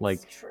mean, that's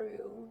like-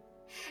 true.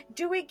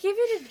 Do we give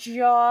it a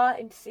jaw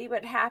and see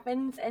what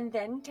happens and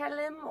then tell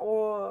him,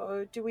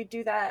 or do we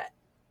do that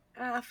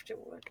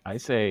afterward? I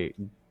say,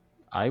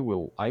 I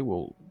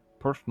will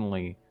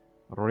personally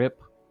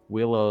rip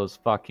Willow's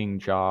fucking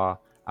jaw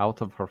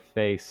out of her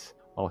face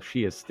while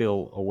she is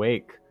still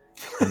awake,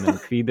 and then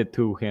feed it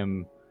to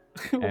him,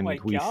 Oh and my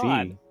we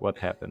God. see what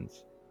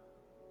happens.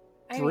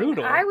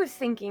 Brutal. I was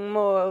thinking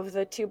more of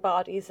the two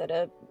bodies that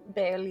are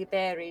barely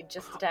buried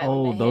just down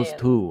Oh, the those hill.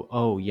 two.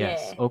 Oh,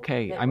 yes. Yeah,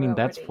 Okay. they I mean, were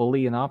that's already-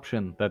 fully an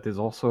option. That is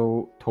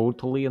also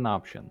totally an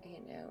option.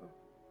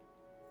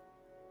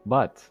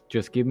 But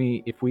just give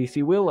me, if we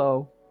see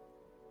Willow,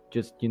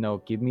 just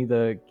give me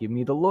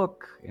the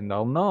look, and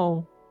I'll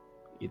know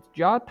it's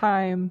jaw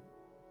time.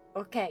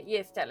 Okay,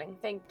 yes, darling,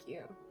 thank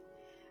you.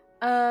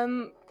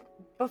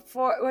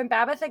 Before when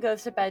Babitha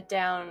goes to bed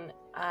down,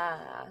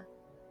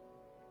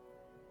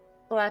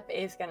 Blep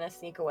is gonna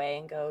sneak away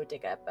and go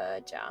dig up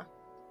a jaw.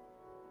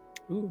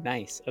 Ooh,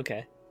 nice.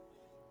 Okay.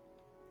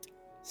 Dig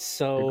a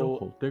So,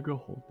 hole, dig a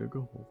hole, dig a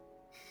hole.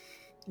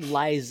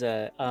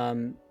 Liza,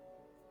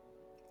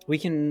 We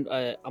can.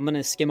 I'm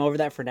gonna skim over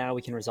that for now.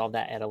 We can resolve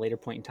that at a later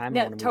point in time. I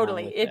Yeah, wanna move on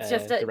totally. with, It's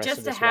just the rest just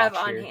of to this have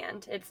watch on here.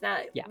 hand. It's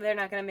not. Yeah. They're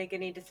not going to make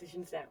any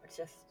decisions now. It's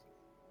just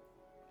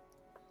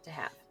to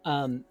have.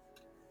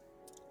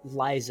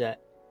 Liza,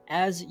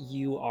 as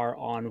you are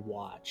on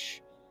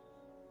watch,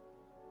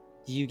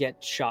 you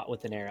get shot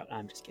with an arrow.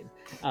 I'm just kidding.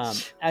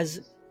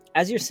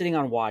 As you're sitting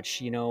on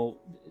watch,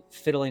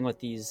 fiddling with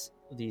these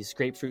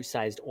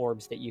grapefruit-sized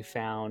orbs that you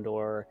found,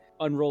 or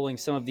unrolling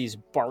some of these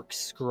bark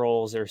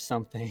scrolls or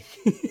something.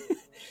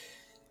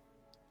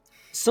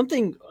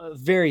 Something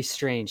very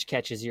strange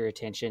catches your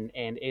attention,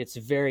 and it's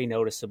very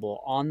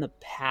noticeable on the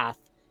path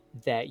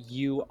that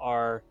you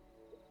are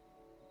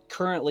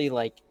currently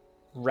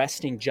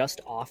resting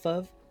just off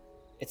of.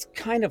 It's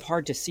kind of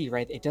hard to see,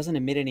 right? It doesn't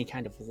emit any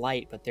kind of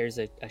light, but there's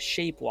a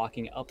shape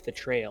walking up the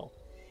trail.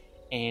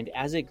 And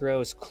as it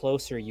grows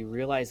closer, you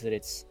realize that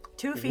it's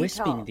 2 feet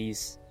wisping tall.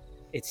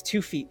 it's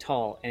 2 feet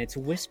tall, and it's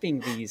wisping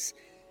these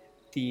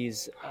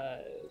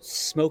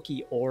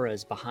smoky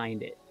auras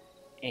behind it.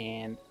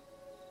 And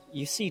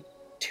you see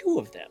 2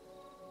 of them.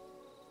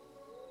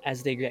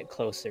 As they get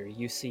closer,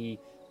 you see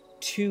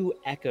 2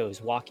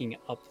 echoes walking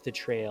up the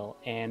trail,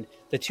 and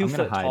the 2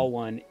 foot tall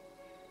one.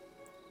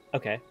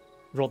 Okay,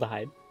 roll the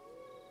hide.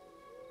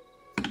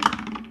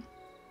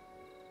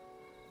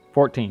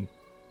 14.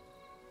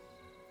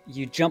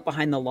 You jump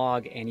behind the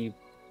log and you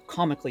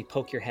comically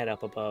poke your head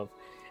up above,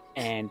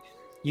 and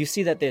you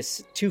see that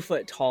this 2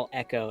 foot tall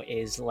echo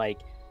is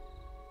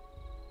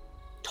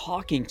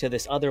talking to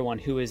this other one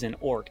who is an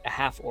orc, a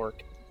half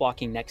orc,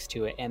 walking next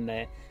to it, and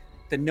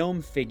the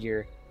gnome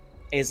figure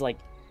is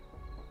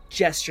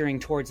gesturing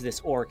towards this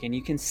orc, and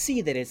you can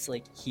see that it's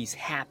he's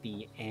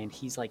happy, and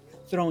he's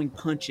throwing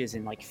punches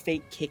and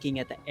fake kicking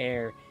at the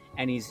air,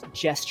 and he's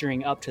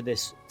gesturing up to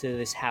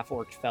this half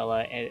orc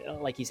fella, and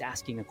he's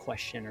asking a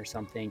question or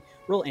something.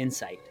 Roll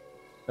insight.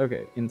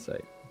 Okay,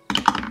 insight.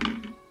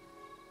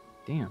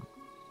 Damn.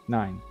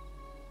 9.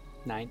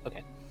 9.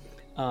 Okay.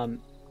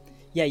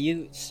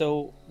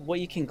 So what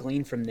you can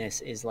glean from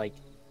this is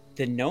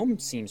the gnome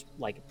seems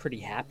pretty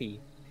happy,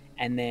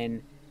 and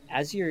then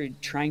as you're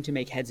trying to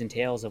make heads and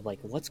tails of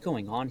what's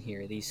going on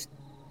here, these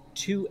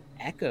 2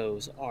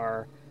 echoes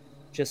are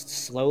just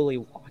slowly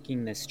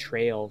walking this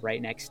trail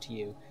right next to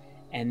you,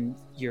 and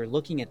you're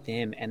looking at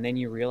them, and then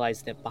you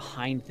realize that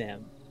behind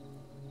them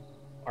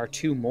are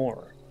 2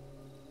 more,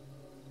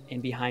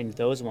 and behind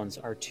those ones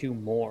are 2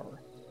 more.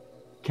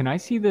 Can I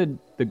see the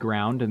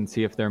ground and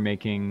see if they're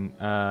making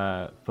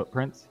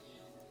footprints?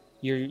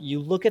 You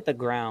look at the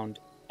ground,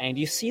 and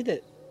you see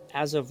that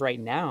as of right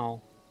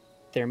now,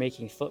 they're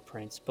making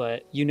footprints,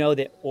 but you know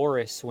that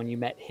Oris, when you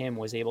met him,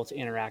 was able to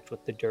interact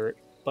with the dirt,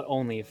 but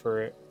only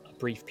for a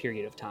brief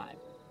period of time.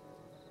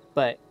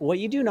 But what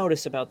you do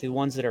notice about the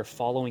ones that are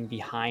following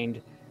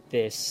behind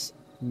this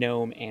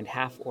gnome and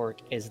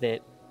half-orc is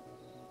that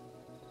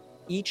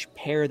each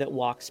pair that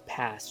walks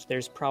past,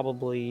 there's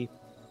probably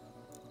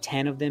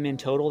 10 of them in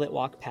total that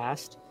walk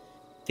past,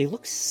 they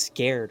look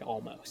scared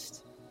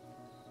almost.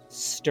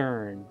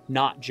 Stern,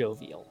 not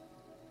jovial.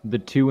 The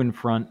 2 in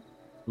front,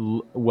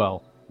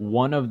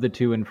 one of the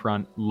 2 in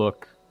front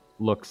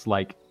looks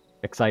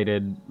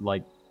excited,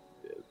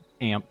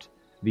 amped.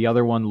 The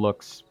other one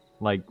looks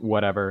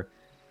whatever.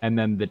 And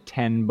then the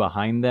 10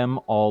 behind them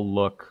all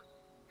look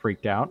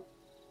freaked out?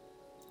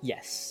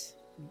 Yes.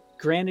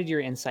 Granted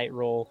your insight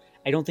roll,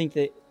 I don't think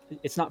that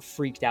it's not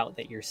freaked out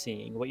that you're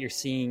seeing. What you're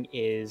seeing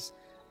is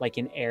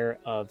an air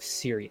of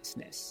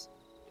seriousness.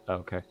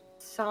 Okay.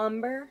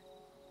 Somber,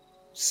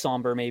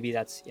 maybe.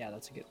 That's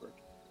a good word.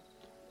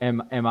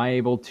 Am I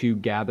able to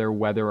gather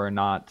whether or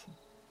not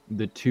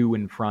the 2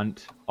 in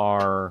front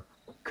are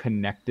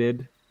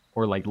connected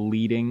or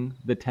leading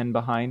the 10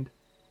 behind?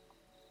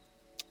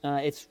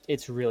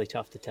 It's really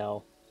tough to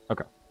tell.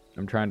 Okay.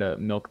 I'm trying to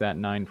milk that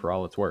 9 for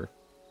all it's worth.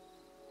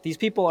 These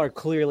people are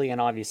clearly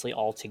and obviously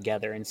all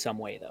together in some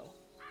way, though.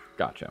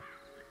 Gotcha.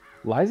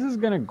 Liza's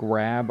gonna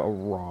grab a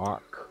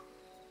rock,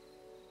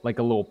 a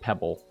little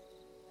pebble,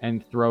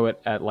 and throw it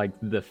at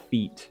the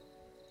feet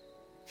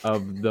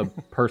of the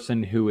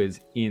person who is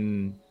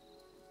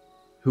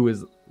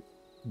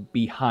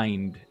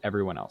behind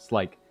everyone else.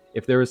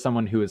 If there is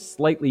someone who is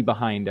slightly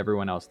behind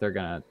everyone else, they're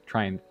gonna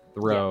try and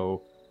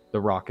throw the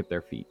rock at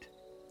their feet.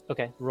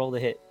 Okay, roll the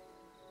hit.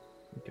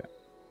 Okay.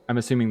 I'm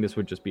assuming this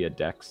would just be a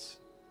dex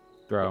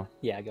throw.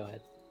 Yeah, go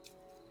ahead.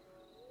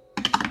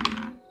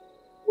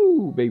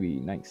 Ooh, baby,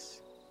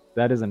 nice.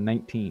 That is a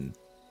 19.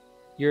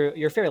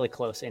 You're fairly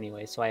close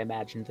anyway, so I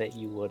imagined that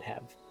you would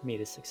have made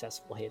a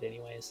successful hit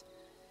anyways.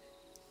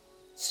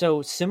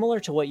 So similar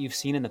to what you've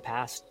seen in the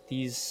past,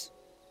 these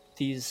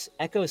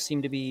echoes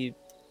seem to be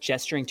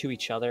gesturing to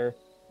each other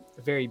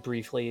very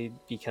briefly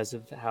because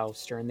of how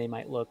stern they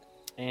might look.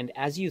 And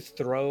as you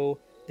throw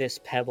this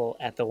pebble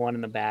at the one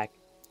in the back,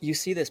 you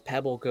see this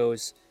pebble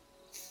goes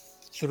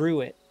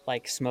through it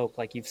like smoke,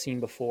 like you've seen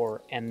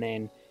before, and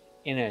then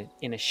in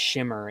a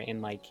shimmer,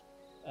 in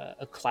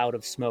a cloud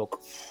of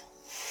smoke,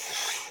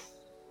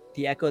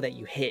 the echo that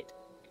you hit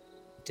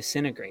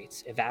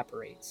disintegrates,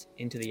 evaporates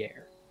into the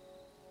air.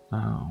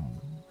 Oh,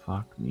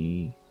 fuck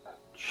me.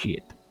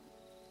 Shit.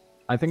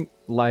 I think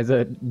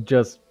Liza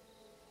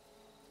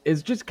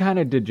is just kind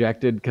of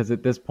dejected because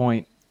at this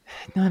point,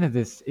 none of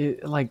this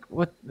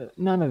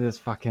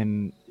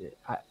fucking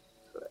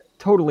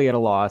totally at a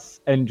loss,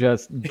 and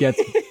just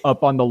gets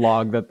up on the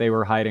log that they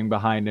were hiding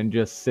behind and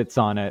just sits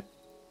on it,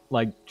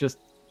 just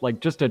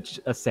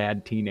a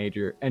sad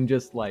teenager, and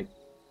just like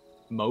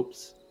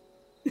mopes.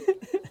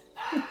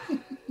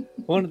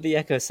 One of the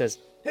echoes says,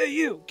 "Hey,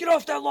 you! Get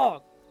off that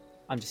log!"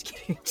 I'm just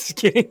kidding. Just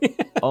kidding.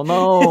 Oh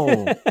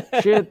no!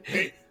 Shit!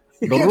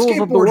 The rules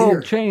of the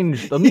world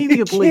changed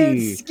immediately.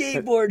 You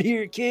can't skateboard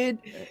here, kid.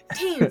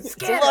 It's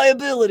a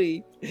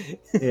liability.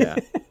 Yeah.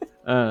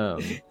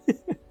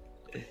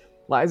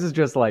 Liza's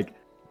just like,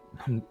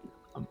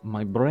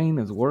 my brain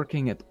is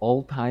working at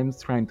all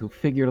times trying to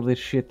figure this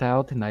shit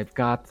out, and I've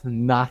got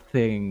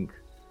nothing.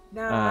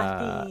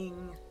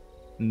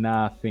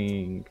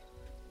 Nothing.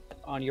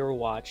 On your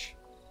watch,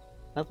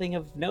 nothing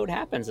of note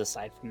happens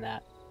aside from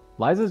that.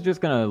 Liza's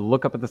just gonna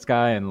look up at the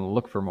sky and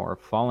look for more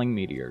falling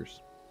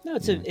meteors. No,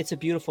 it's a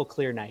beautiful,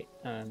 clear night.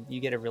 You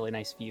get a really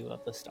nice view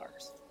of the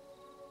stars.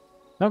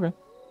 Okay.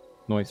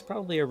 Nice. It's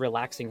probably a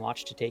relaxing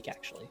watch to take,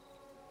 actually.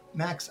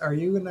 Max, are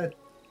you gonna?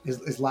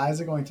 Is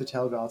Liza going to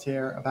tell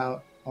Gaultier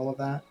about all of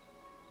that?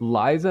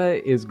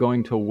 Liza is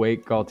going to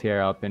wake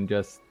Gaultier up and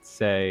just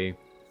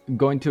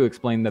going to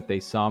explain that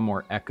they saw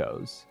more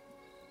echoes.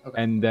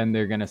 Okay. And then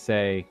they're gonna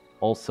say,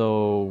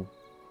 also,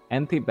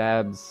 Auntie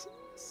Babs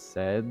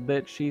said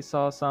that she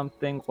saw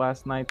something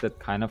last night that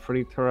kind of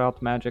freaked her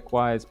out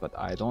magic-wise, but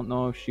I don't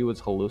know if she was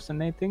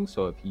hallucinating,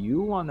 so if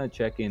you want to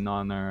check in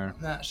on her...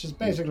 Nah, she's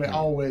basically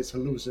always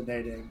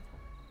hallucinating.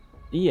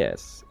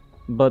 Yes,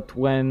 but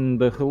when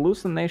the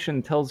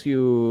hallucination tells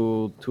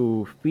you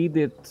to feed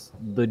it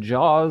the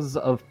jaws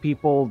of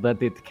people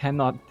that it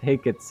cannot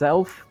take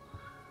itself,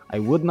 I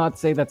would not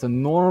say that's a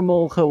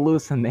normal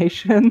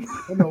hallucination.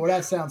 Oh, no, well,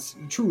 that sounds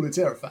truly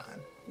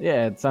terrifying.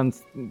 Yeah, it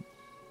sounds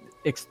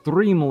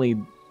extremely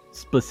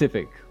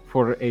specific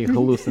for a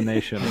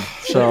hallucination.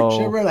 So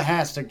she really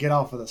has to get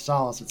off of the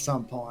sauce at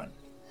some point.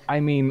 I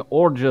mean,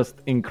 or just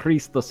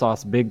increase the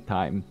sauce big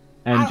time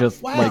and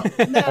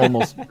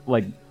almost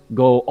like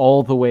go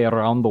all the way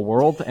around the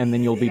world, and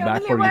then you'll be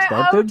back where you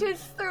started.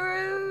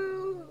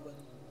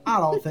 I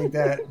don't think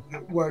that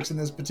works in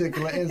this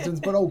particular instance,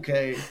 but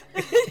okay.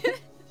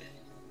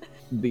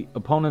 The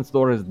opponent's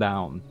door is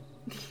down.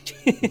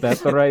 Is that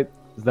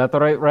the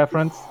right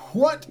reference?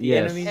 What?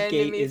 Yes. The enemy's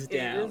gate is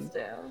down.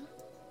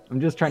 I'm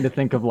just trying to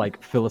think of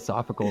like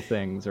philosophical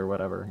things or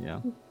whatever.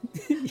 Yeah.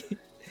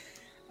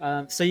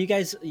 So you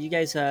guys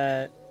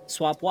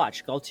swap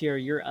watch. Gaultier,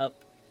 you're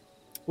up.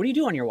 What do you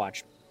do on your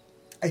watch?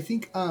 I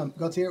think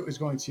Gaultier is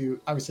going to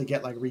obviously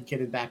get like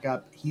re-kitted back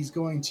up. He's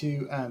going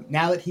to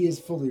now that he is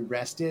fully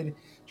rested,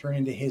 turn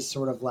into his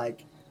sort of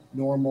like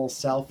normal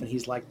self, and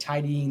he's like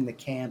tidying the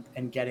camp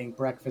and getting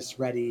breakfast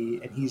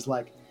ready, and he's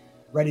like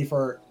ready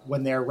for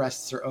when their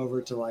rests are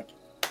over to like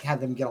have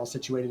them get all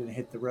situated and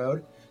hit the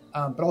road.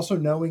 But also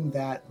knowing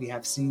that we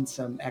have seen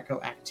some echo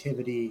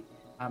activity,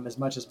 as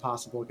much as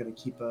possible, going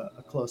to keep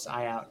a close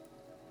eye out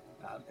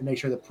and make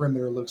sure the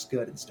perimeter looks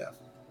good and stuff.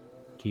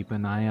 Keep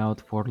an eye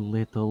out for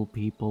little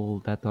people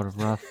that are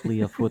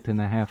roughly a foot and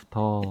a half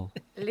tall.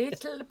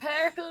 Little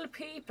purple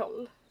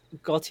people.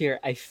 Gaultier,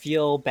 I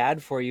feel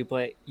bad for you,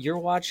 but your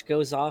watch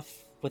goes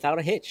off without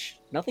a hitch.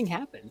 Nothing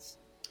happens.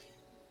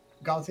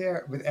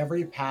 Gaultier, with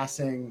every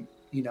passing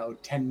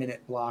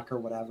 10-minute block or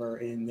whatever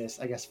in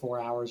this, I guess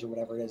 4 hours or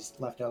whatever it is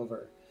left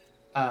over,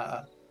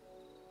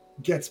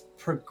 gets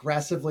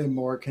progressively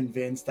more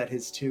convinced that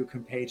his two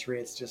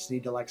compatriots just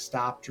need to like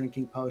stop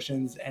drinking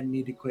potions and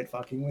need to quit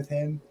fucking with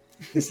him.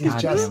 This is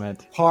just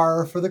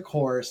par for the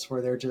course,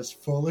 where they're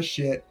just full of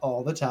shit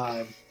all the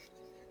time.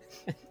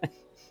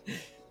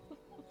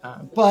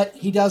 But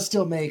he does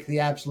still make the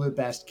absolute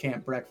best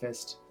camp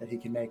breakfast that he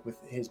can make with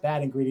his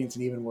bad ingredients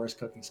and even worse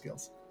cooking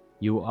skills.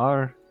 You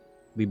are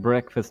the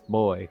breakfast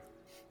boy.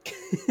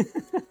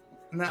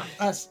 Now,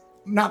 that's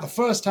not the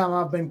first time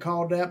I've been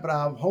called that, but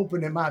I'm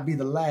hoping it might be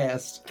the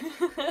last.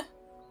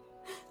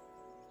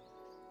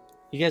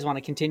 You guys want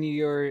to continue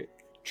your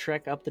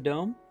trek up the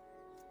dome?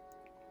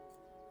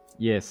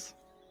 Yes.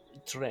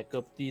 Trek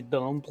up the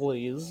dome,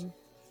 please.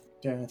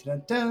 Dun,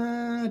 dun,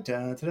 dun, dun,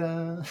 dun,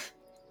 dun.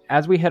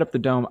 As we head up the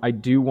dome, I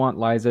do want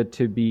Liza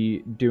to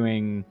be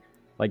doing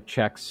like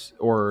checks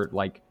or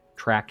like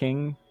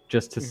tracking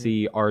just to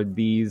see,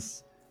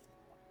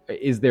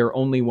 is there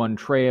only one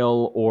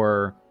trail,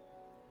 or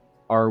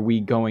are we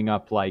going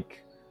up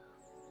like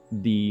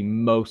the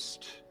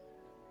most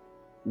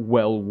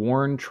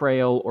well-worn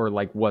trail, or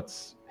like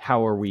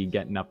how are we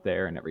getting up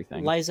there and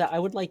everything? Liza, I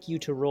would like you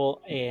to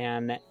roll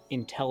an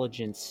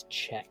intelligence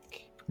check.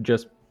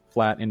 Just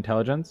flat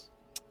intelligence?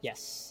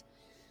 Yes.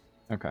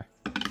 Okay.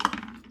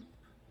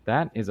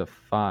 That is a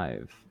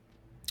 5.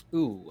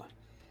 Ooh.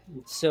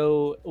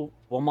 So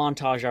we'll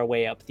montage our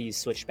way up these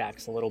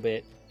switchbacks a little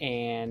bit.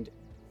 And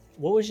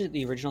what was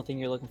the original thing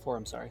you're looking for?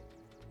 I'm sorry.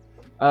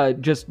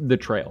 Just the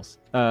trails.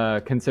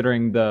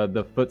 Considering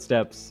the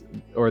footsteps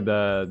or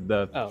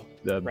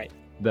the right.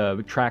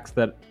 the tracks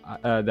that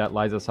that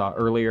Liza saw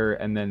earlier,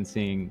 and then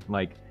seeing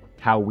like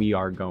how we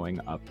are going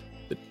up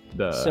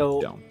the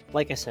dome.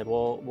 Like I said,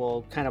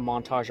 we'll kind of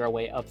montage our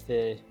way up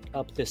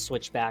the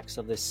switchbacks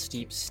of this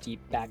steep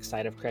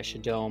backside of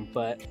Kresha Dome.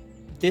 But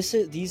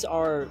these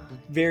are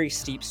very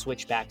steep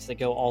switchbacks that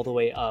go all the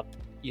way up.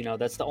 You know,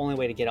 that's the only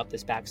way to get up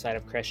this backside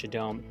of Kresha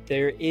Dome.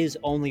 There is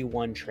only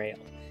one trail,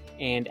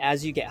 and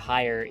as you get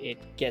higher,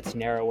 it gets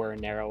narrower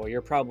and narrower.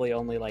 You're probably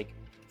only like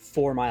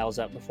 4 miles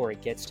up before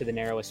it gets to the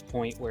narrowest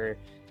point where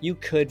you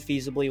could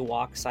feasibly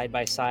walk side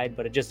by side,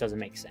 but it just doesn't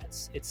make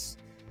sense. It's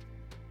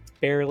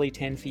barely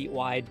 10 feet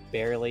wide,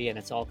 barely, and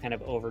it's all kind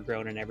of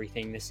overgrown and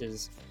everything.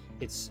 It's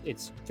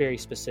very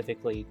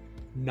specifically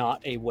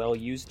not a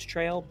well-used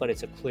trail, but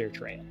it's a clear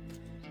trail.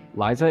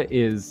 Liza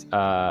is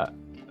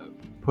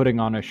putting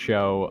on a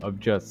show of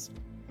just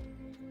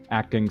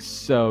acting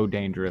so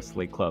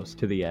dangerously close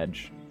to the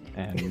edge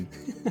and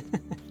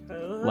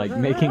like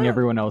making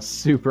everyone else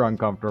super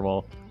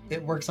uncomfortable.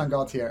 It works on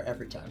Gaultier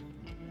every time.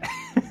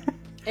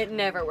 It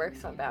never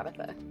works on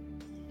Babitha.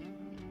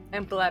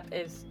 And Blep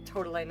is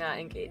totally not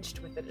engaged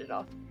with it at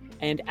all.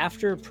 And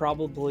after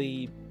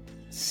probably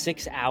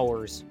 6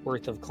 hours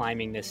worth of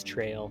climbing this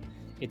trail,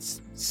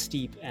 it's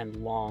steep and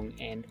long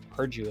and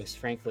arduous,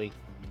 frankly,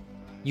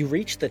 you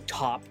reach the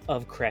top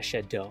of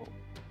Kresha Dome.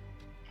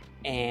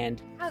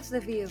 And how's the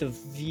view? The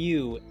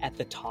view at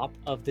the top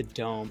of the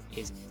dome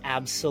is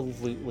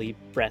absolutely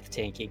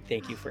breathtaking.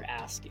 Thank you for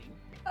asking.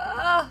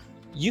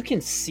 You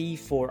can see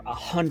for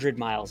 100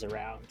 miles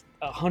around,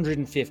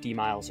 150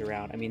 miles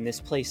around. I mean,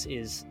 this place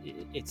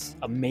it's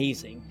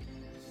amazing.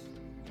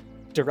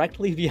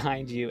 Directly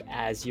behind you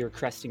as you're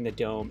cresting the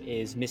dome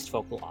is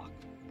Mistfolk Loch.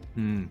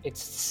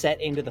 It's set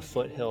into the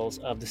foothills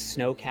of the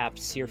snow-capped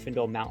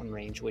Sirfindel mountain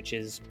range, which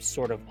is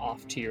sort of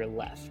off to your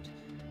left.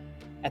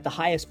 At the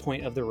highest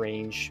point of the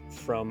range,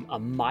 from a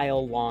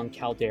mile-long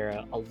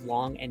caldera, a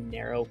long and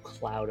narrow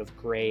cloud of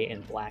gray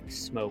and black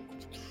smoke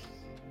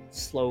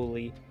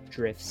slowly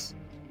drifts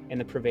in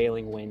the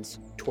prevailing winds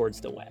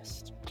towards the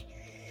west.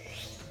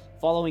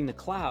 Following the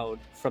cloud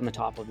from the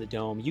top of the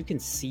dome, you can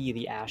see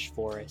the ash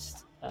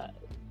forest, a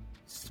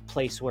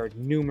place where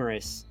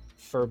numerous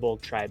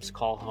Furbolg tribes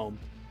call home.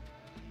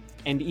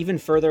 And even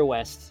further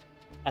west,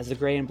 as the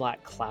gray and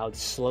black cloud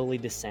slowly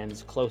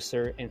descends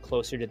closer and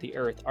closer to the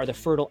earth, are the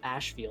fertile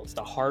ash fields,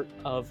 the heart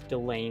of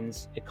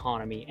Delane's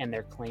economy and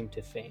their claim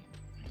to fame.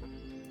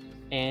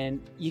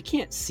 And you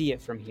can't see it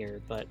from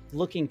here, but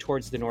looking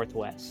towards the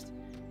northwest,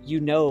 you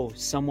know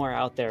somewhere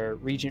out there,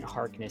 Regent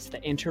Harkness,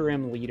 the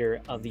interim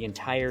leader of the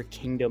entire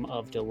kingdom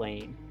of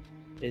Delane,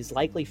 is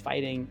likely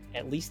fighting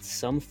at least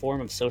some form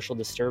of social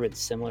disturbance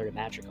similar to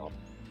Madrigal.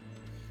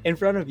 In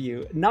front of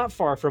you, not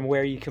far from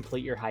where you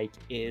complete your hike,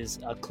 is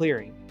a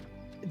clearing.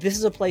 This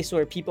is a place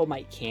where people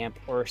might camp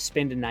or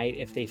spend a night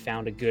if they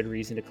found a good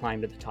reason to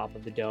climb to the top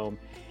of the dome.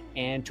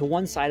 And to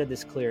one side of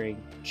this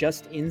clearing,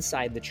 just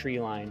inside the tree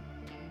line,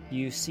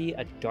 you see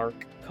a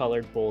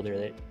dark-colored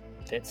boulder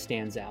that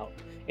stands out.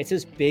 It's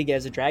as big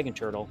as a dragon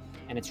turtle,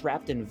 and it's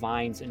wrapped in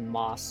vines and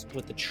moss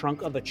with the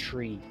trunk of a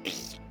tree,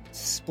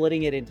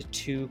 splitting it into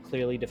 2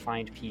 clearly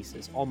defined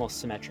pieces,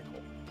 almost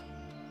symmetrical.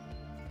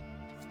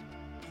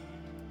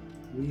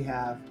 We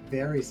have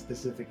very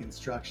specific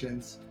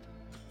instructions.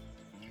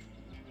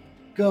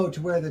 Go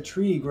to where the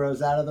tree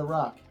grows out of the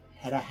rock.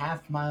 Head a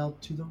half mile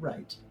to the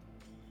right.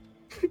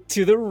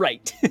 To the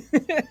right.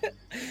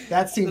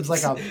 That seems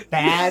like a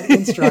bad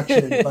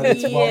instruction, but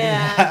it's what we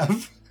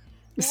have.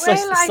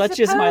 Such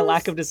is my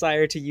lack of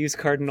desire to use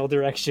cardinal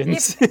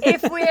directions.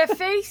 If we're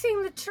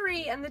facing the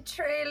tree and the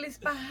trail is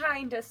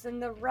behind us, and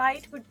the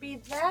right would be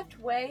that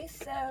way,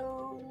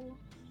 so...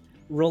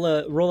 Roll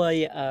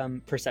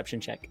a perception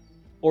check.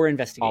 Or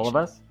investigation. All of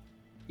us?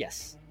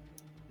 Yes.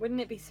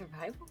 Wouldn't it be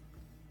survival?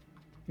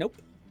 Nope.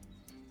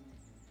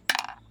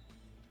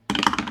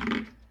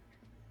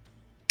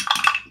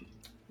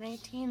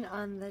 $19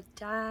 on the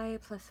die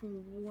plus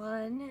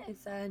 1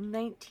 is a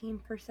 19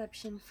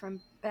 perception from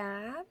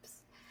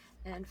Babs.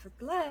 And for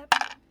Blep...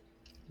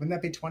 Wouldn't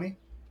that be 20?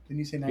 Didn't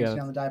you say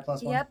 19 on the die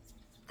plus 1? Yep,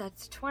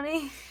 that's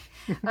 20.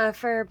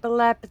 For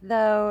Blep,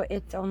 though,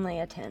 it's only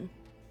a 10.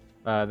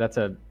 That's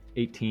a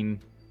 18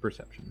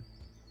 perception.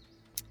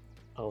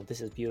 Oh,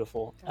 this is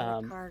beautiful.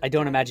 I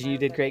don't imagine you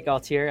did great,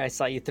 Gaultier. I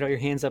saw you throw your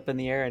hands up in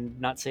the air and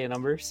not say a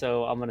number,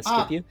 so I'm going to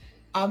skip you.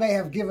 I may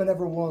have given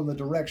everyone the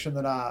direction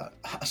that I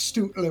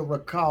astutely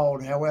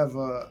recalled.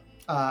 However,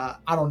 I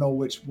don't know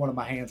which one of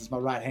my hands is my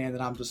right hand,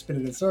 and I'm just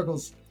spinning in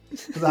circles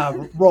because I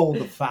rolled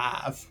a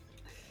 5.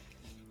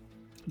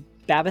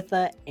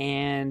 Babitha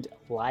and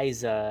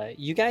Liza,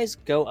 you guys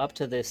go up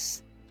to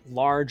this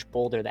large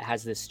boulder that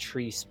has this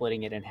tree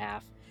splitting it in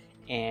half.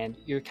 And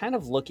you're kind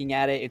of looking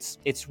at it.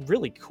 It's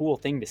really cool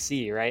thing to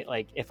see, right?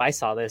 Like, if I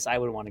saw this, I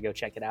would want to go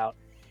check it out.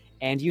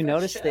 And you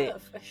notice that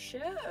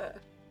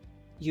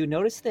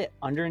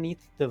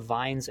underneath the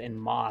vines and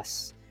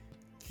moss,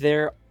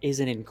 there is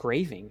an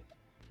engraving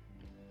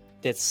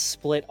that's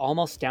split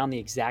almost down the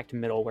exact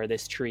middle where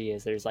this tree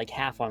is. There's like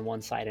half on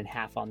one side and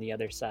half on the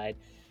other side.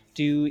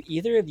 Do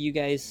either of you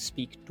guys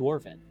speak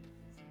Dwarven?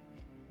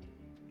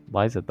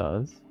 Liza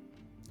does.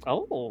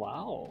 Oh,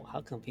 wow.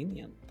 How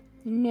convenient.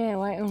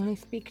 No, I only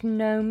speak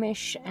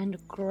Gnomish and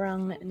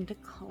Grung and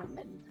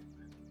Common.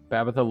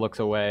 Babitha looks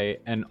away,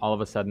 and all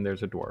of a sudden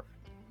there's a dwarf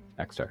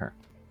next to her.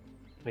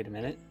 Wait a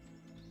minute.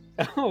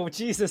 Oh,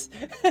 Jesus.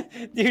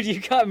 Dude,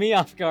 you caught me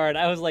off guard.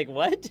 I was like,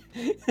 what?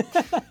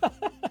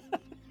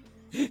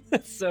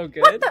 That's so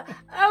good. What the?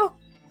 Oh,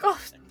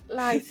 gosh,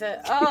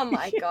 Liza. Oh,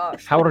 my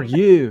gosh. How are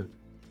you?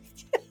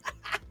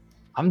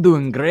 I'm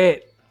doing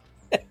great.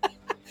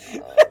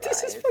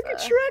 This is fucking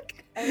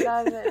Shrek. I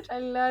love it. I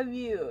love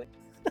you.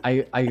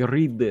 I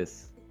read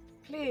this.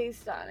 Please,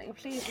 darling,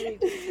 please read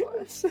this for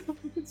us. So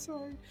fucking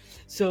sorry.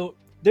 So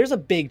there's a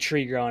big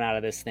tree growing out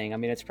of this thing. I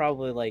mean, it's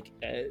probably like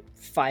a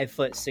 5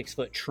 foot, 6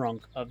 foot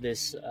trunk of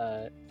this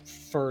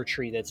fir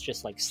tree that's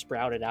just like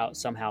sprouted out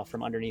somehow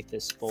from underneath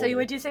this boulder. So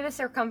would you say the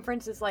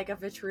circumference is like a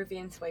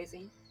Vitruvian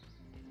Swayze?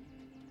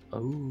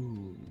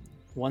 Oh.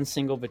 One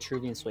single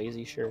Vitruvian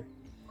Swayze, sure.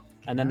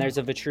 And then there's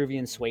a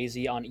Vitruvian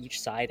Swayze on each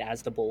side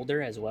as the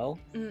boulder as well.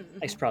 Mm-hmm.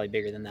 It's probably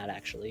bigger than that,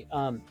 actually.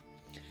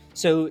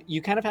 So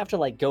you kind of have to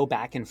like go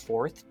back and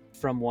forth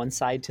from one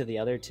side to the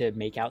other to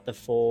make out the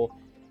full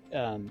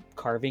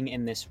carving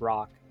in this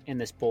rock, in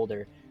this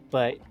boulder.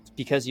 But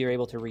because you're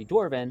able to read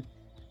Dwarven,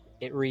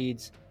 it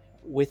reads,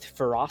 "With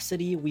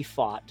ferocity we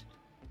fought,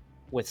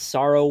 with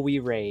sorrow we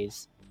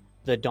raise.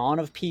 The dawn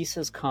of peace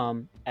has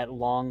come, at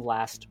long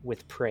last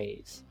with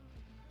praise."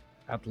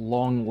 At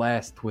long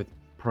last with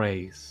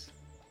praise.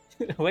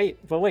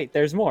 Wait,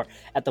 there's more.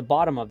 At the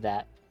bottom of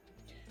that,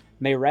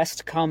 "May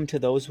rest come to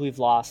those we've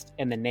lost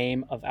in the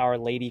name of Our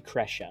Lady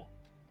Crescia,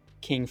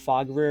 King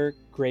Fogrer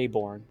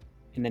Greyborn,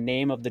 in the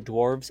name of the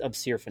dwarves of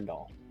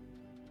Sirfendal."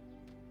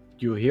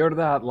 You hear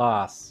that,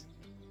 lass?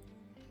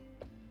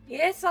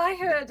 Yes, I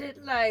heard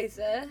it,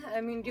 Liza. I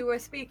mean, you were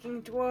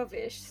speaking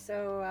Dwarvish,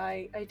 so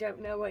I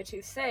don't know what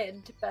you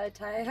said, but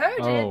I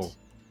heard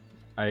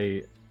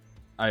it.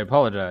 I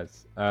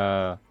apologize.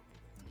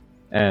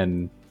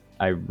 And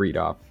I read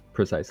off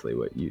precisely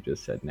what you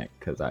just said, Nick,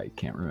 because I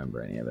can't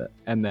remember any of it.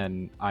 And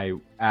then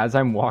as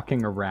I'm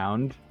walking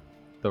around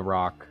the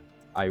rock,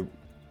 I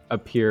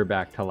appear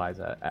back to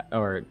Liza,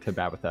 or to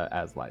Babitha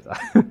as Liza.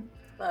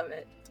 Love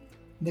it.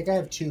 Nick, I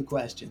have 2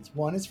 questions.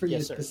 One is for you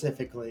Yes, sir.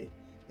 specifically.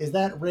 Is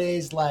that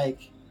raised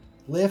like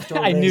lift or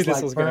I raised knew this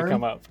like was going to burn?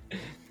 come up.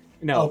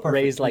 No, Oh, perfect.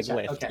 raised like Good job.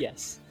 lift, Okay.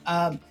 yes.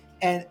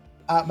 And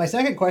my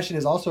second question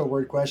is also a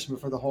word question,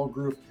 but for the whole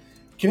group.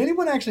 Can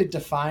anyone actually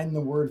define the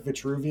word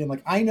Vitruvian?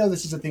 Like, I know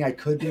this is a thing I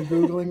could be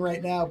Googling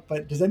right now,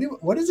 but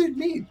what does it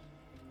mean?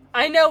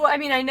 I know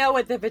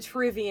what the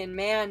Vitruvian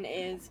man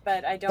is,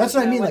 but I don't That's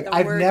what I know mean. what Like, the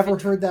I've word never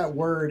heard that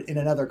word in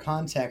another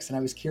context, and I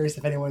was curious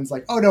if anyone's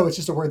like, oh no, it's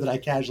just a word that I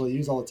casually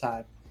use all the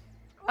time.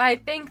 I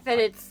think that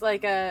it's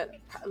like a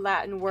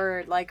Latin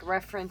word, like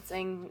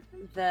referencing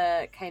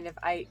the kind of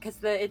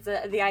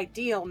the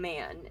ideal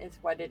man is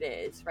what it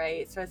is,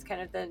 right? So it's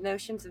kind of the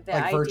notions of the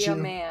Like ideal virtue?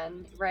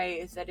 man, right?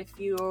 Is that if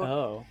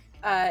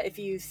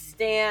you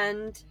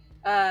stand,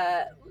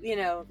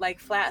 like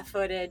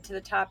flat-footed to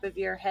the top of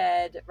your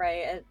head,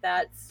 right?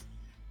 That's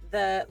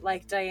the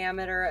like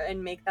diameter,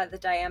 and make that the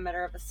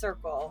diameter of a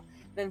circle.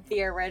 Then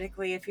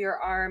theoretically, if your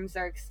arms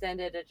are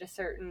extended at a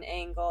certain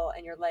angle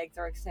and your legs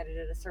are extended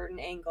at a certain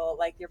angle,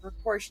 like your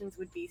proportions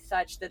would be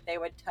such that they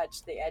would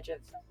touch the edge of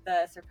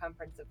the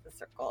circumference of the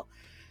circle.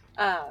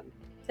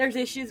 There's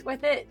issues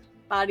with it.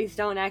 Bodies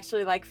don't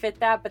actually like fit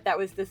that, but that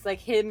was this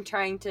like him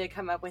trying to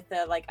come up with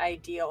a like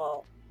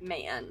ideal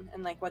man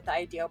and like what the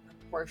ideal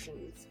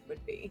proportions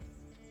would be.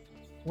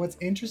 What's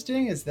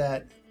interesting is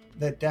that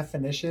the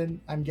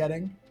definition I'm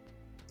getting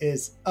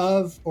is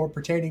of or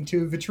pertaining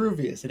to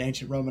Vitruvius, an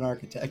ancient Roman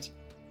architect,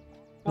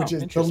 which is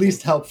the interesting.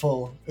 least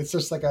helpful. It's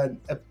just like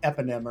an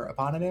eponym or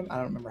eponym. I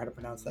don't remember how to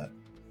pronounce that.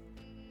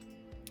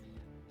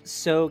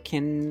 So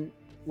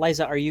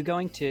Liza, are you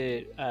going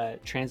to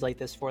translate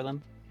this for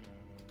them?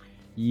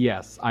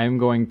 Yes, I am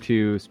going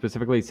to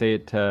specifically say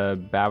it to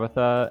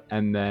Babitha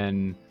and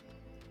then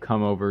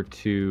come over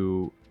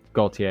to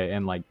Gaultier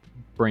and like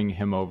bring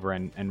him over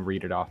and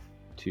read it off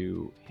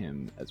to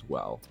him as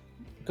well.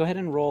 Go ahead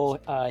and roll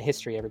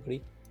history, everybody.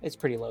 It's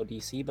pretty low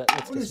DC, but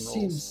let's get This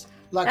some rolls. seems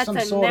like That's some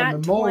a sort nat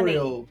of 20.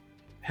 memorial.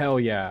 Hell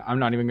yeah, I'm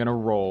not even going to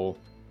roll.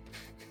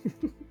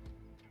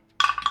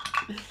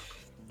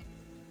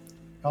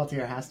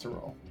 Gaultier has to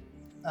roll.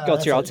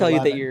 Gaultier, I'll that's tell you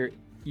that 11.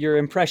 your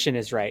impression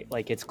is right.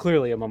 Like, it's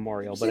clearly a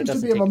memorial, but it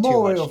Seems to doesn't be a take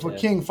memorial too for much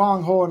King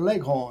Fonghorn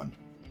Leghorn.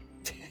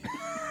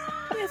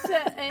 Yes,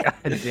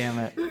 God damn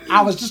it.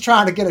 I was just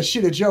trying to get a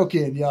shitty joke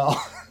in, y'all.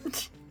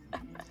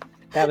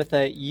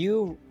 Tabitha,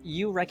 you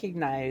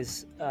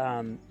recognize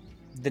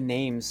the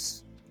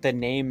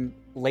name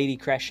Lady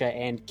Crescia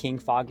and King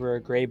Fogrer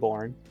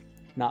Greyborn,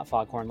 not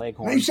Foghorn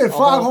Leghorn. You said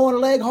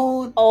Foghorn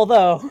Leghorn?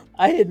 Although,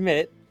 I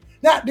admit,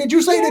 Now, did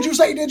you say? I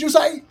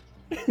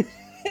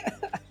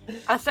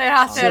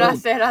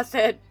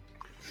said.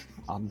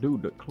 I do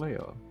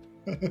declare.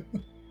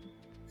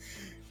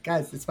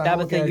 Guys, it's my Tabitha,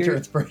 whole character you're-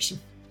 inspiration.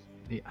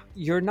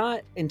 you're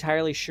not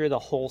entirely sure the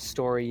whole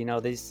story. You know,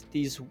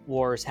 these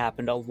wars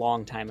happened a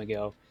long time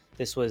ago.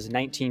 This was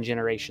 19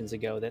 generations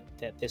ago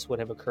that this would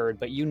have occurred.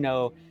 But you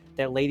know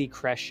that Lady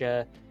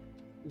Crescia,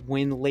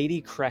 when Lady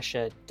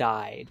Crescia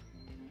died,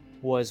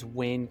 was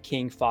when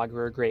King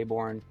Fogger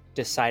Greyborn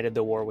decided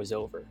the war was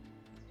over.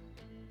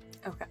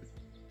 Okay.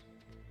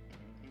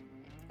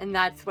 And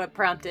that's what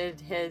prompted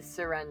his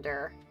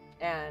surrender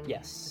and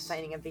Yes. the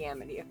signing of the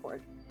Amity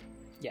Accord.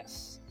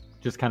 Yes.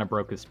 Just kind of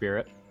broke his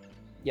spirit.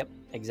 Yep,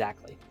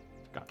 exactly.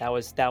 Gotcha.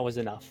 That was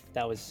enough.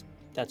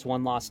 That's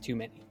one loss too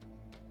many.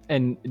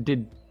 And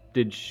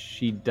did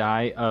she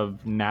die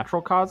of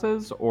natural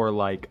causes or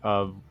like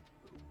of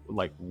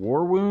like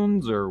war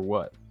wounds or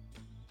what?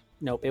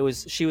 Nope,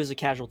 she was a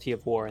casualty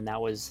of war, and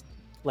that was,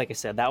 like I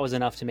said, that was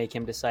enough to make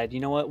him decide, you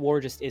know what, war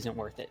just isn't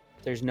worth it.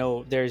 There's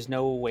no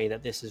way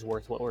that this is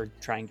worth what we're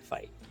trying to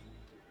fight.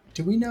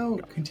 Do we know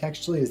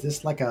contextually, is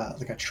this like a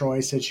Troy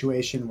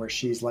situation where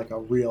she's like a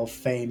real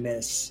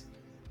famous,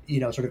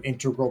 sort of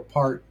integral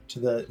part to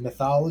the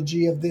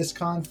mythology of this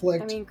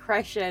conflict? I mean,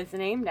 Crescia is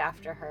named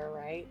after her,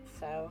 right?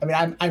 So I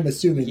mean, I'm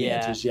assuming the Yeah.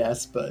 answer is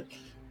yes, but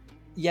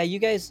Yeah, you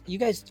guys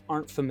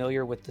aren't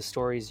familiar with the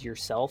stories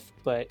yourself,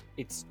 but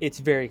it's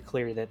very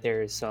clear that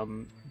there is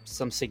some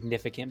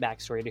significant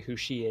backstory to who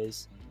she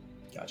is.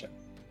 gotcha.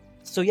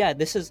 So yeah,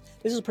 this is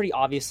pretty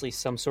obviously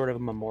some sort of a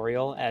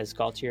memorial, as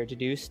Galtier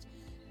deduced.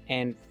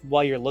 And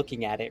while you're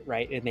looking at it,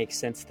 right, it makes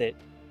sense that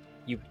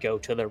you would go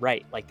to the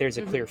right. Like there's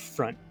a clear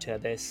front to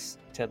this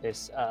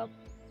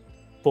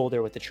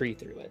boulder with the tree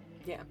through it.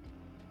 yeah.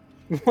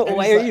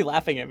 Why are you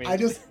laughing at me? I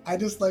just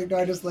like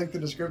the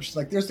description.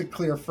 Like, there's a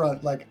clear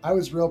front. Like, I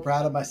was real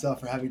proud of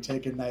myself for having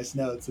taken nice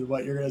notes. And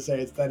what you're gonna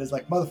say is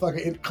like, motherfucker,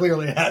 it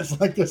clearly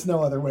has. Like, there's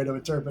no other way to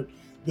interpret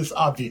this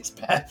obvious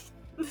path,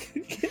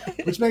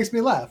 which makes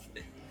me laugh.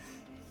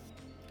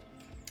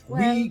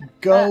 Well, we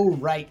go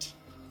right.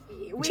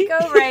 We go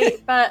right,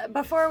 but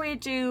before we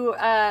do,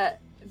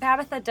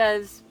 Babatha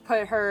does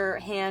put her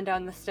hand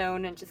on the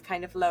stone and just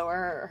kind of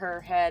lower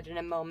her head in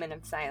a moment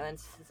of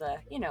silence as a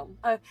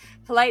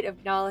polite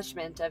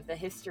acknowledgement of the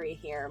history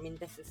here. I mean,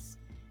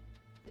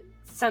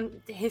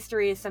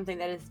 history is something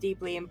that is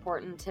deeply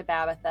important to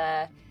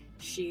Babatha.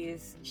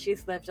 She's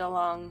lived a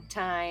long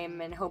time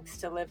and hopes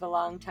to live a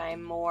long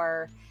time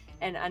more,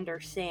 and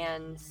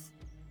understands,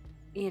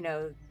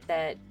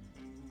 that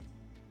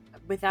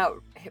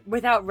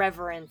without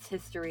reverence,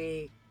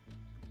 history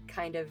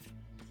kind of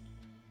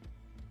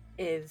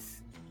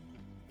is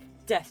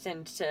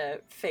destined to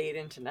fade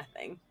into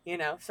nothing,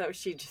 so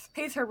she just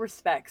pays her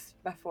respects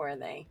before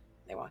they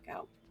walk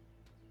out.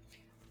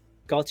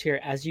 Galtier,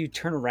 as you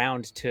turn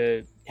around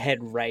to head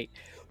right,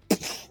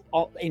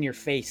 all in your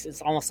face,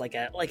 it's almost like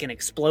an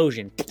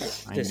explosion.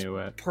 I This knew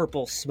it.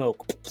 purple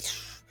smoke.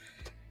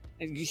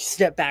 And you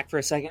step back for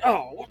a second.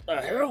 Oh, what the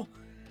hell?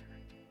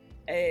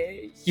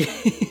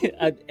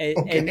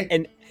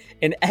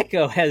 An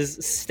echo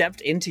has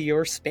stepped into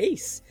your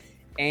space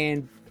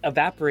and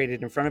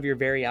evaporated in front of your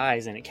very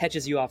eyes, and it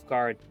catches you off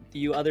guard.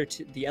 The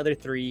other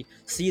three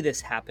see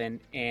this happen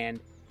and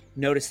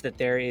notice that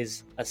there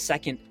is a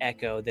second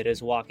echo that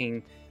is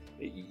walking,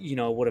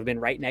 would have been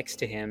right next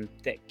to him,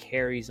 that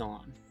carries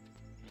on,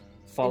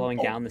 following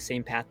down the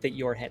same path that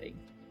you're heading.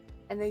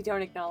 And they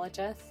don't acknowledge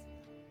us?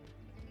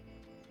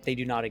 They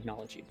do not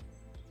acknowledge you.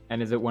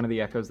 And is it one of the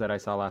echoes that I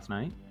saw last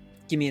night?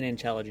 Give me an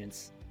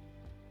intelligence,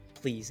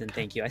 please, and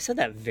thank you. I said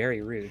that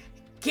very rude.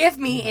 Give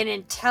me an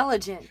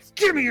intelligence.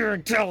 Give me your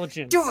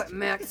intelligence. Do it,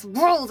 Max.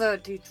 Roll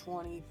the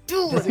d20.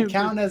 Do Does it. it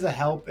count as a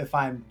help if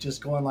I'm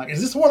just going like, is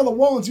this one of the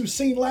ones you've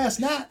seen last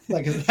night?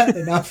 Like, is that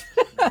enough?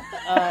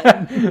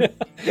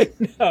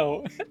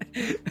 No.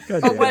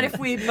 But what if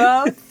we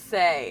both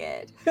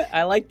say it?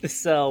 I like the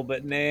cell,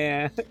 but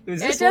nah.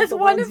 Is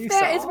one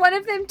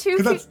of them 2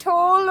 feet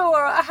tall,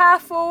 or a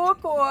half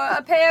orc, or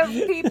a pair of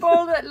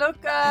people that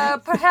look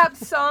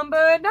perhaps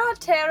somber,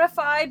 not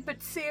terrified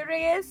but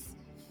serious?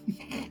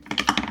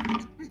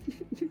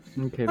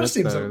 Okay, That that's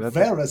seems better. a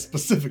very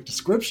specific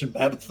description,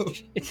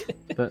 Babatha.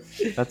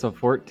 That's a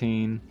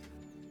 14.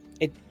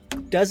 It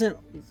doesn't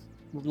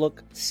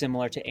look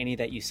similar to any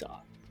that you saw.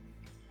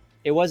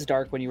 It was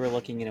dark when you were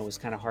looking, and it was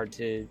kind of hard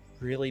to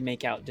really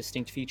make out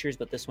distinct features,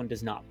 but this one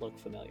does not look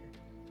familiar.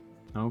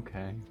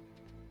 Okay.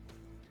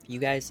 You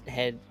guys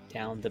head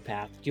down the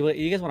path. Do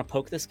you guys want to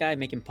poke this guy,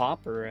 make him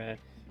pop, or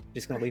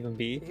just going to leave him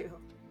be? Ew.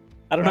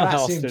 I don't know That how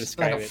else to seems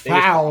describe like a it.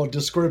 foul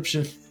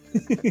description.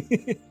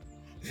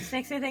 This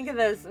makes me think of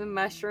those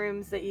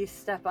mushrooms that you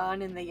step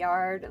on in the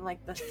yard and like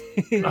the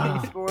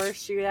spores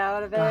shoot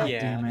out of it. God. Yeah,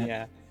 damn it.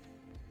 yeah.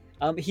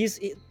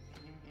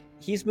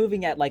 He's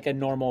moving at like a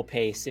normal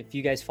pace. If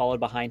you guys followed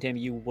behind him,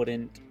 you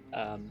wouldn't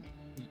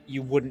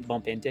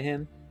bump into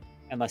him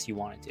unless you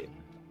wanted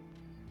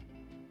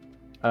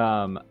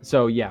to.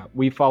 So yeah,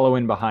 we follow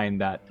in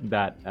behind that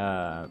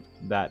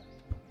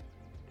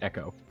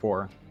echo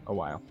for a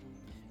while.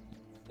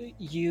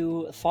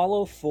 You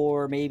follow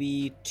for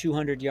maybe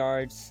 200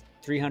 yards,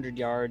 300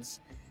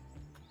 yards,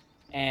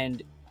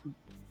 and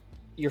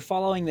you're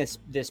following this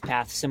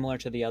path similar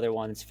to the other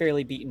one. It's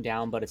fairly beaten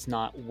down, but it's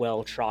not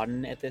well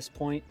trodden at this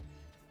point.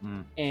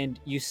 And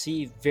you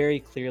see very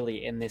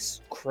clearly in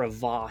this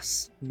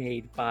crevasse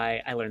made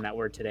by, I learned that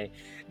word today,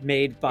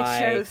 made by...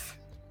 It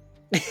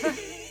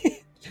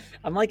shows.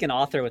 I'm like an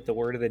author with the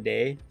word of the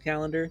day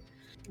calendar,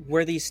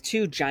 where these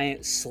two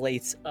giant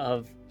slates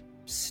of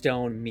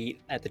stone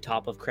meet at the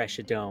top of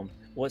Crescia Dome,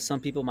 what some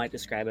people might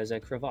describe as a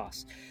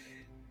crevasse.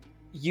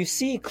 You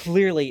see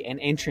clearly an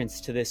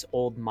entrance to this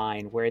old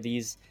mine where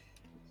these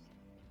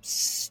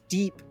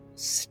steep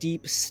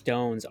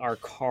stones are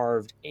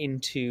carved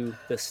into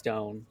the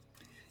stone.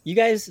 You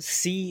guys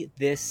see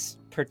this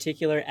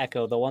particular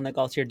echo, the one that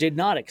Galtier did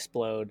not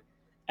explode,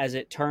 as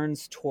it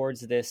turns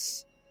towards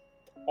this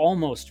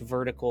almost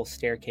vertical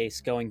staircase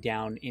going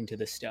down into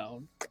the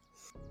stone,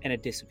 and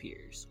it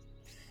disappears.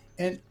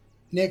 And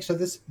Nick, so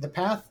the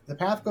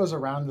path goes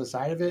around the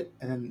side of it,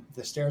 and then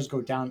the stairs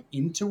go down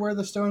into where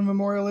the stone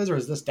memorial is, or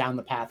is this down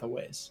the path a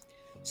ways?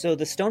 So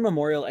the stone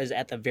memorial is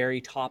at the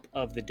very top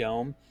of the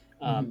dome.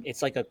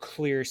 It's like a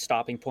clear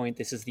stopping point.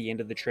 This is the end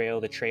of the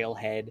trail, the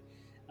trailhead.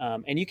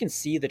 And you can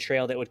see the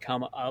trail that would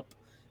come up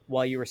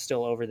while you were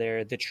still over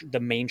there, the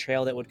main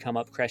trail that would come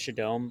up Crescia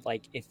Dome.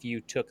 Like if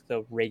you took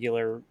the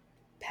regular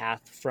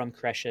path from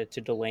Crescia to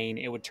Delane,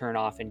 it would turn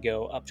off and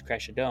go up to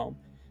Crescia Dome,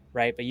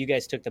 right? But you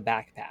guys took the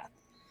back path.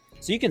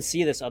 So you can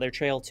see this other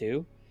trail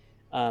too.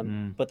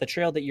 But the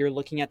trail that you're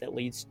looking at that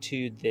leads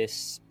to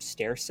this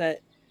stair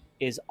set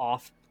is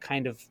off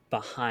kind of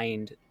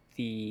behind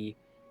the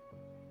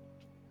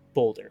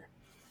boulder.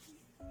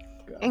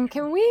 And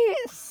can we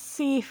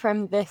see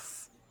from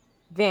this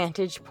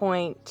vantage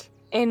point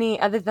any,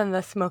 other than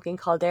the smoking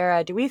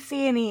caldera, do we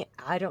see any,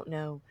 I don't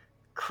know,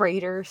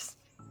 craters,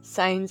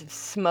 signs of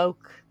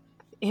smoke,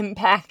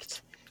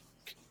 impact?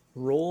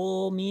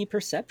 Roll me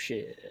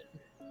perception.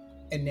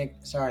 And Nick,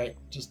 sorry,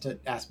 just to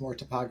ask more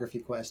topography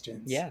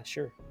questions. Yeah,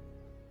 sure.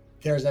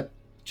 There's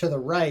to the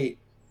right,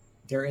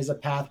 there is a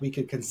path we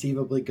could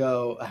conceivably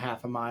go a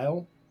half a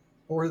mile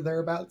or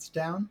thereabouts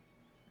down.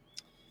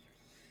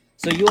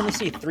 So you only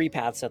see 3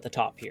 paths at the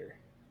top here.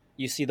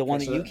 You see the one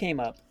that you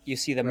came up, you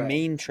see the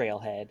main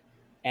trailhead,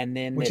 and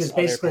then which this is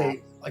basically other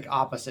path. like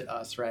opposite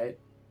us, right?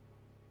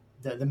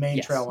 The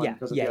main trail one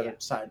goes on the other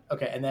side.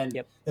 Okay, and then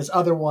this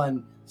other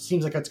one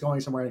seems like it's going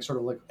somewhere, and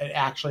it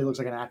actually looks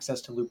like an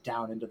access to loop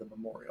down into the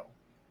memorial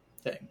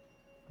thing.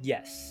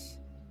 Yes.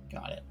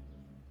 Got it.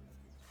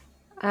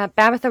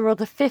 Babatha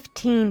rolled a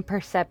 15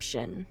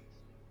 perception.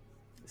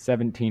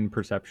 17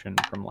 perception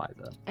from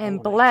Liza.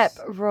 And Blep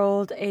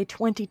rolled a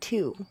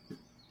 22.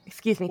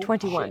 Excuse me,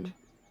 21.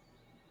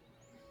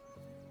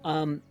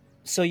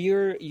 So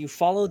you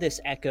follow this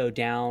echo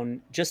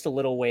down just a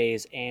little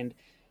ways, and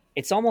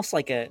it's almost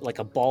like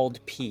a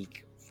bald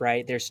peak,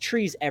 right? There's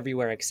trees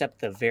everywhere except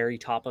the very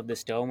top of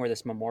this dome where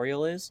this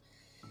memorial is.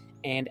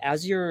 And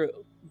as you're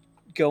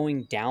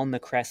going down the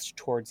crest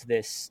towards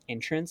this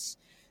entrance,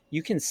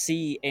 you can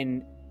see,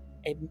 and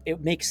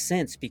it makes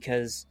sense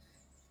because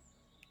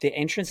the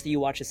entrance that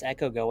you watch this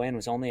echo go in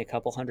was only a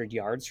couple hundred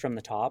yards from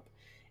the top,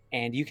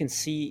 and you can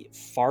see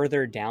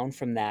farther down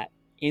from that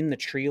in the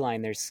tree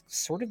line, there's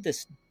sort of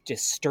this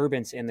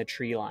disturbance in the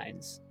tree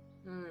lines.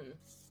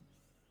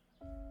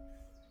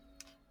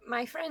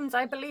 My friends,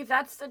 I believe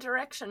that's the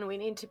direction we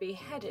need to be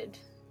headed.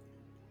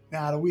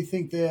 Now, do we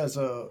think there's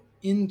a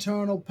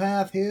internal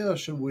path here, or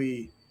should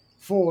we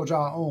forge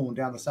our own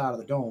down the side of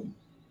the dome?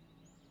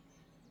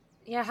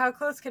 Yeah, how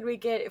close could we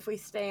get if we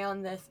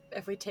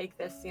take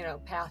this,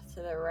 path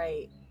to the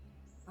right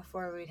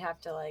before we'd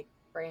have to,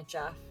 branch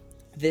off?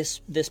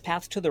 This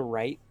path to the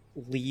right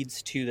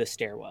leads to the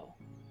stairwell.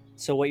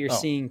 So what you're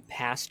seeing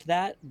past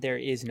that, there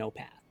is no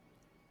path.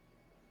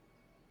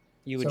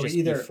 You would just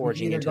be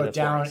forging into the forest.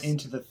 Either go down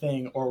into the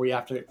thing, or we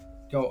have to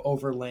go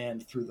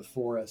overland through the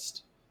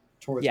forest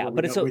towards where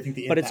we think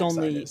the impact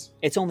side is.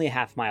 It's only a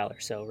half mile or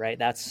so, right?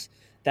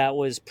 That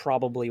was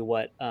probably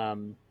what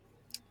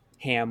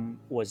Ham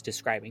was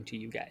describing to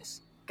you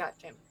guys.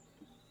 Gotcha.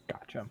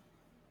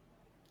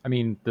 I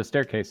mean, the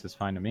staircase is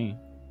fine to me.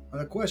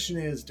 Well, the question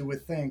is, do we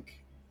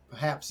think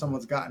perhaps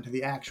someone's gotten to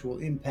the actual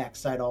impact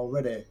site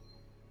already?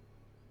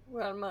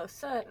 Well, most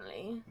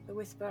certainly. The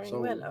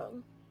Whispering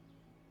Willow.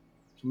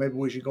 So maybe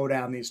we should go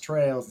down these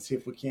trails and see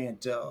if we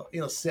can't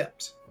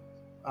intercept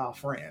our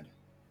friend.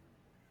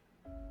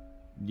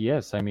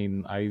 Yes, I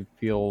mean, I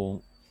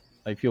feel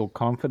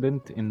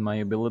confident in my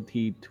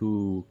ability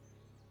to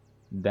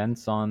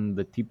dance on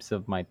the tips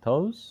of my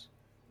toes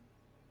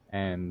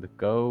and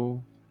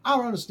go. I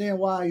don't understand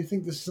why you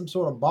think this is some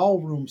sort of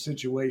ballroom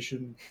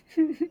situation.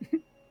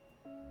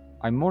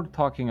 I'm more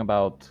talking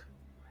about,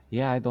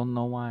 I don't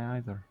know why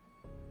either.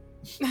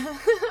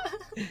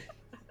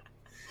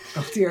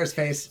 Tier's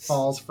face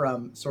falls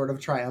from sort of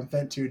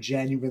triumphant to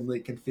genuinely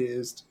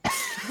confused.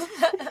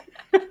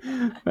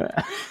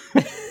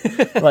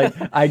 Like,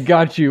 I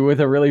got you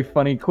with a really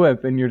funny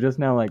quip, and you're just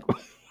now like,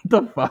 what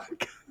the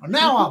fuck?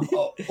 Now I'm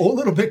a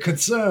little bit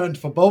concerned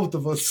for both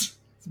of us.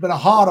 It's been a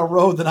harder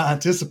road than I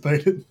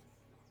anticipated.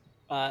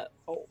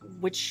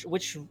 Which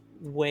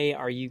way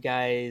are you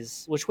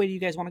guys? Which way do you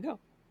guys want to go?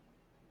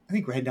 I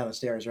think we're heading down the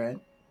stairs, right?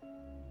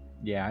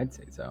 Yeah, I'd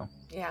say so.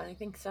 Yeah, I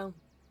think so.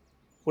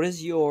 What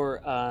is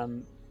your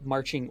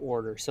marching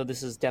order? So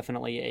this is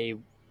definitely a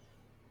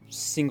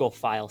single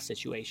file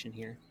situation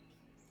here.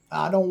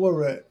 Don't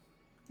worry.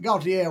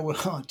 Gautier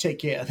will take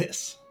care of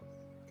this.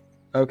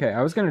 Okay,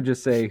 I was going to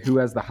just say who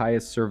has the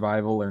highest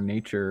survival or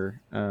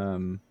nature,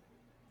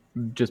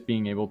 just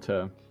being able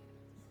to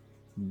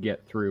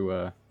get through.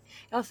 It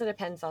also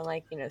depends on,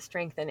 like,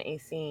 strength and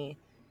AC.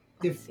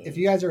 If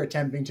you guys are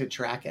attempting to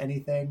track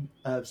anything,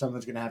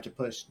 someone's going to have to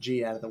push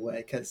G out of the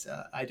way, because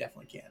I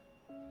definitely can't.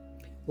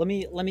 Let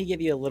me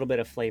give you a little bit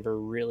of flavor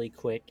really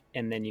quick,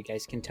 and then you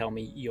guys can tell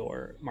me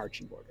your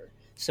marching order.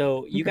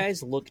 So you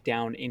guys look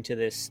down into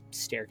this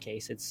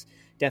staircase. It's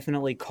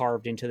definitely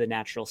carved into the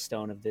natural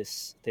stone of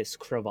this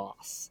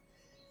crevasse.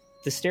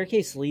 The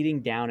staircase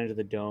leading down into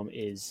the dome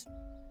is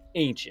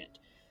ancient.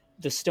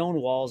 The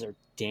stone walls are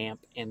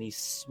damp, and these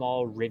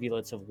small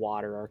rivulets of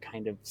water are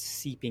kind of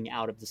seeping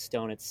out of the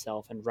stone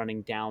itself and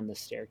running down the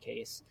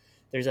staircase.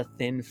 There's a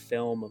thin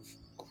film of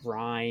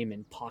grime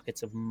and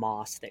pockets of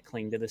moss that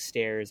cling to the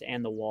stairs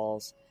and the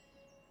walls.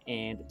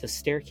 And the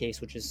staircase,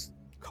 which is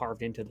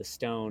carved into the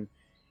stone,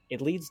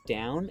 it leads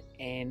down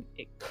and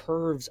it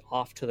curves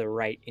off to the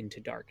right into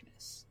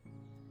darkness.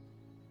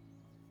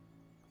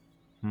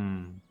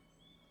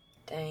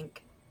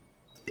 Dank.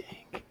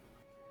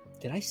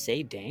 Did I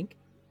say dank?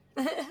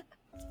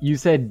 You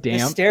said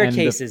damp. The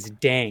staircase is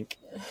dank.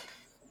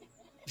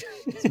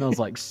 It smells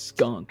like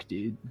skunk,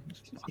 dude.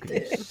 It's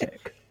fucking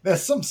sick.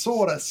 There's some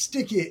sort of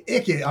sticky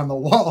icky on the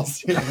walls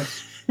here.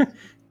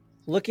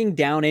 Looking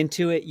down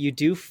into it, you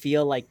do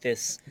feel like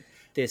this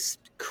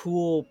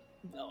cool,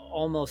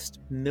 almost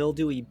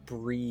mildewy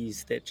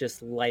breeze that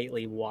just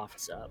lightly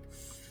wafts up.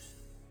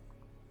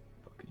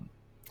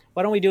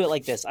 Why don't we do it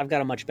like this? I've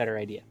got a much better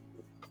idea.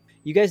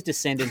 You guys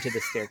descend into the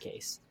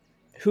staircase.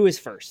 Who is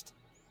first?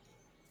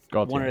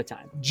 Gaultier. One at a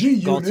time.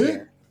 G-Unit.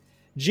 Gaultier.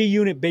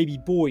 G-Unit, baby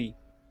boy.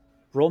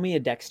 Roll me a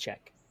dex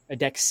check. A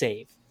dex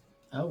save.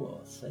 I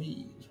will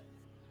save.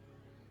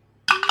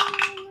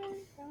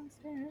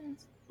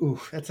 Ooh,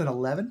 that's an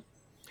 11.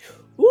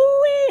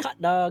 Ooh-wee,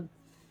 hot dog.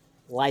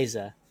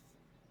 Liza,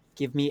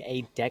 give me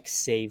a dex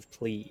save,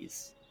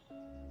 please.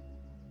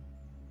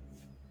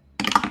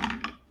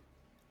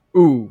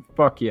 Ooh,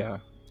 fuck yeah.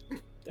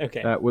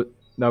 Okay. That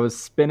was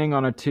spinning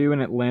on a 2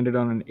 and it landed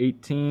on an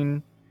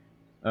 18.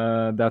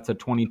 That's a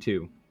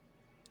 22.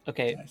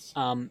 Okay. Nice.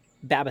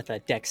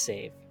 Babitha, dex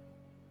save.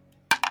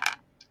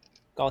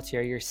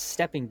 Gaultier, you're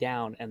stepping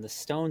down and the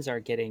stones are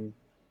getting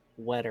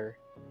wetter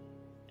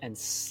and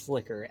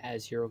slicker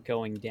as you're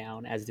going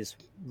down, as these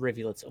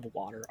rivulets of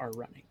water are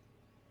running.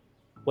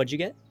 What'd you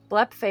get?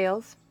 Blep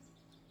fails.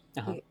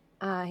 Uh-huh.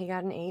 He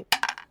got an 8.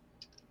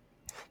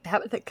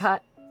 Tabitha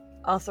got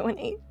also an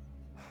 8.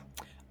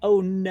 Oh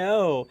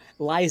no!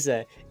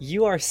 Liza,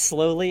 you are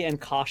slowly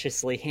and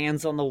cautiously,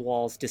 hands on the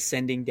walls,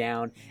 descending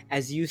down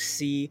as you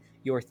see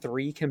your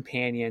 3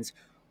 companions,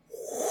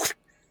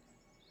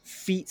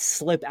 feet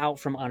slip out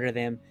from under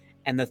them,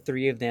 and the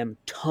 3 of them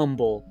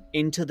tumble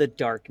into the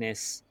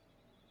darkness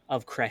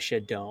of Crescia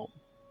Dome.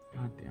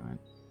 God damn it.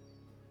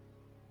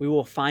 We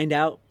will find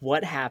out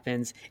what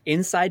happens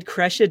inside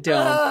Crescia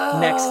Dome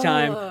next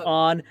time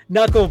on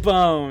Knuckle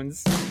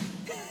Bones.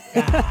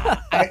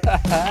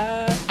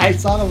 I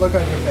saw the look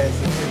on your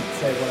face and didn't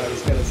say what I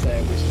was going to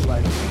say, which is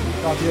like,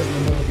 Gaultier's in the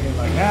middle of the game,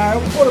 like, I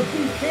want to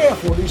be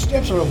careful. These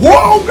steps are like,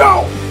 whoa,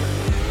 no!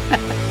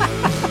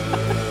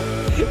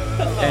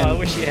 I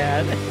wish you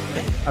had.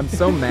 I'm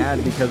so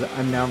mad because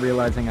I'm now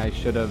realizing I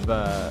should have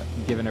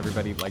given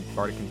everybody like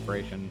Bardic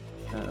Inspiration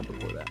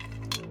before that.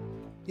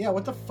 Yeah,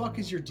 what the fuck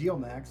is your deal,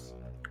 Max?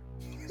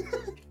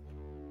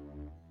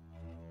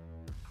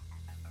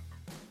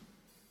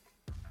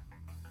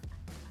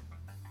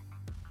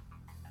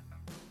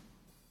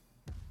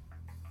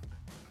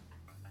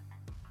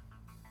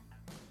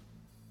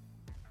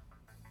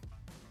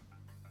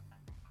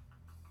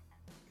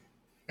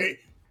 Hey,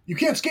 you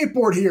can't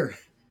skateboard here.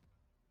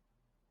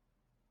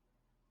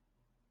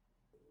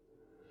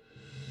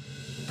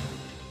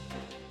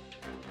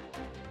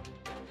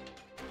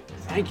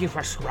 Thank you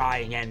for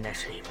scrying in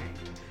this evening.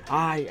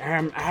 I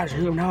am, as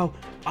you know,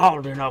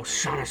 Alden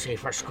O'Shaughnessy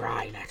for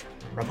Scrynet,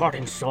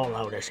 reporting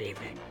solo this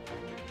evening.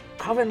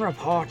 Coven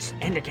reports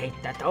indicate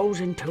that those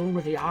in tune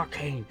with the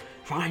arcane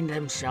find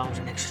themselves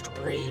in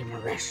extreme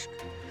risk.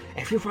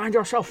 If you find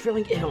yourself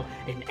feeling ill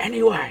in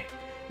any way,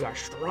 you are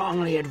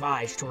strongly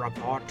advised to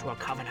report to a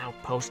Coven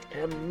outpost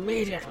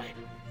immediately.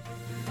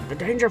 The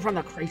danger from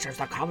the creatures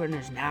the Coven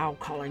is now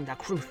calling the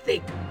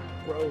Kruthig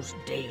grows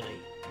daily.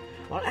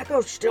 While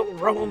echoes still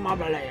roam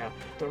Abalea,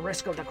 the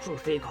risk of the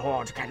Kruthig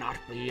hordes cannot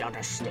be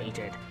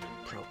understated.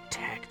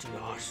 Protect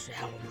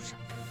yourselves.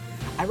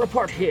 I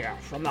report here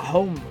from the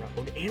home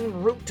road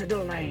en route to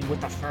Delane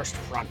with the First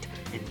Front,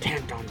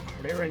 intent on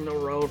clearing the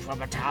road for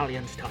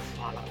battalions to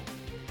follow.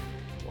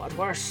 What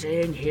we're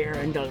seeing here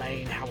in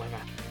Delane, however,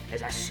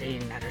 is a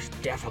scene that is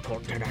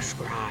difficult to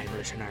describe,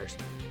 listeners.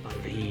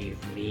 Believe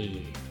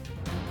me.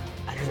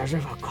 It is as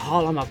if a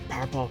column of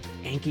purple,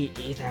 inky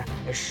ether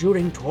is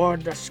shooting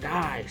toward the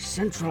sky,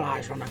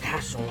 centralized from the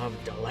castle of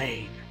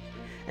Delane.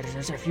 It is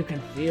as if you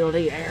can feel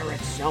the air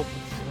itself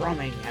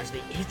thrumming as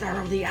the ether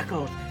of the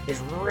echoes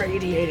is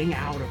radiating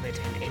out of it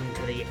and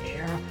into the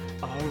air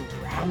all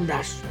around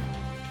us.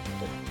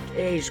 The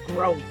days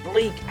grow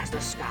bleak as the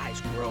skies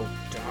grow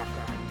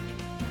darker.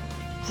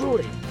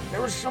 Truly,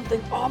 there is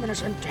something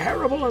ominous and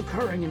terrible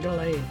occurring in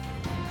Delane.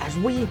 As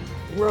we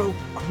grow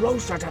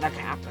closer to the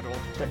capital,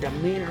 the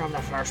demeanor of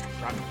the First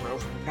Front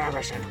grows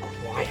nervous and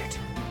quiet.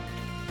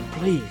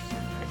 Please,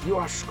 if you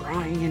are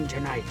scrying in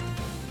tonight,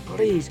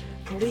 please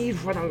plead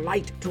for the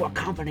light to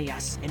accompany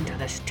us into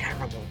this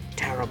terrible,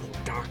 terrible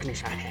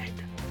darkness ahead.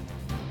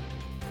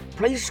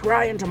 Please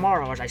scry in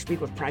tomorrow as I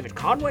speak with Private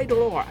Conway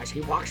Delore as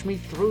he walks me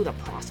through the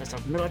process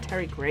of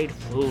military-grade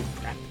food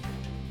prep.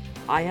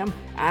 I am,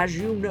 as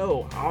you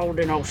know,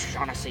 Alden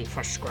O'Shaughnessy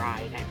for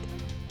Scrynet.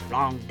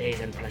 Long days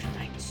and pleasant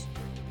nights.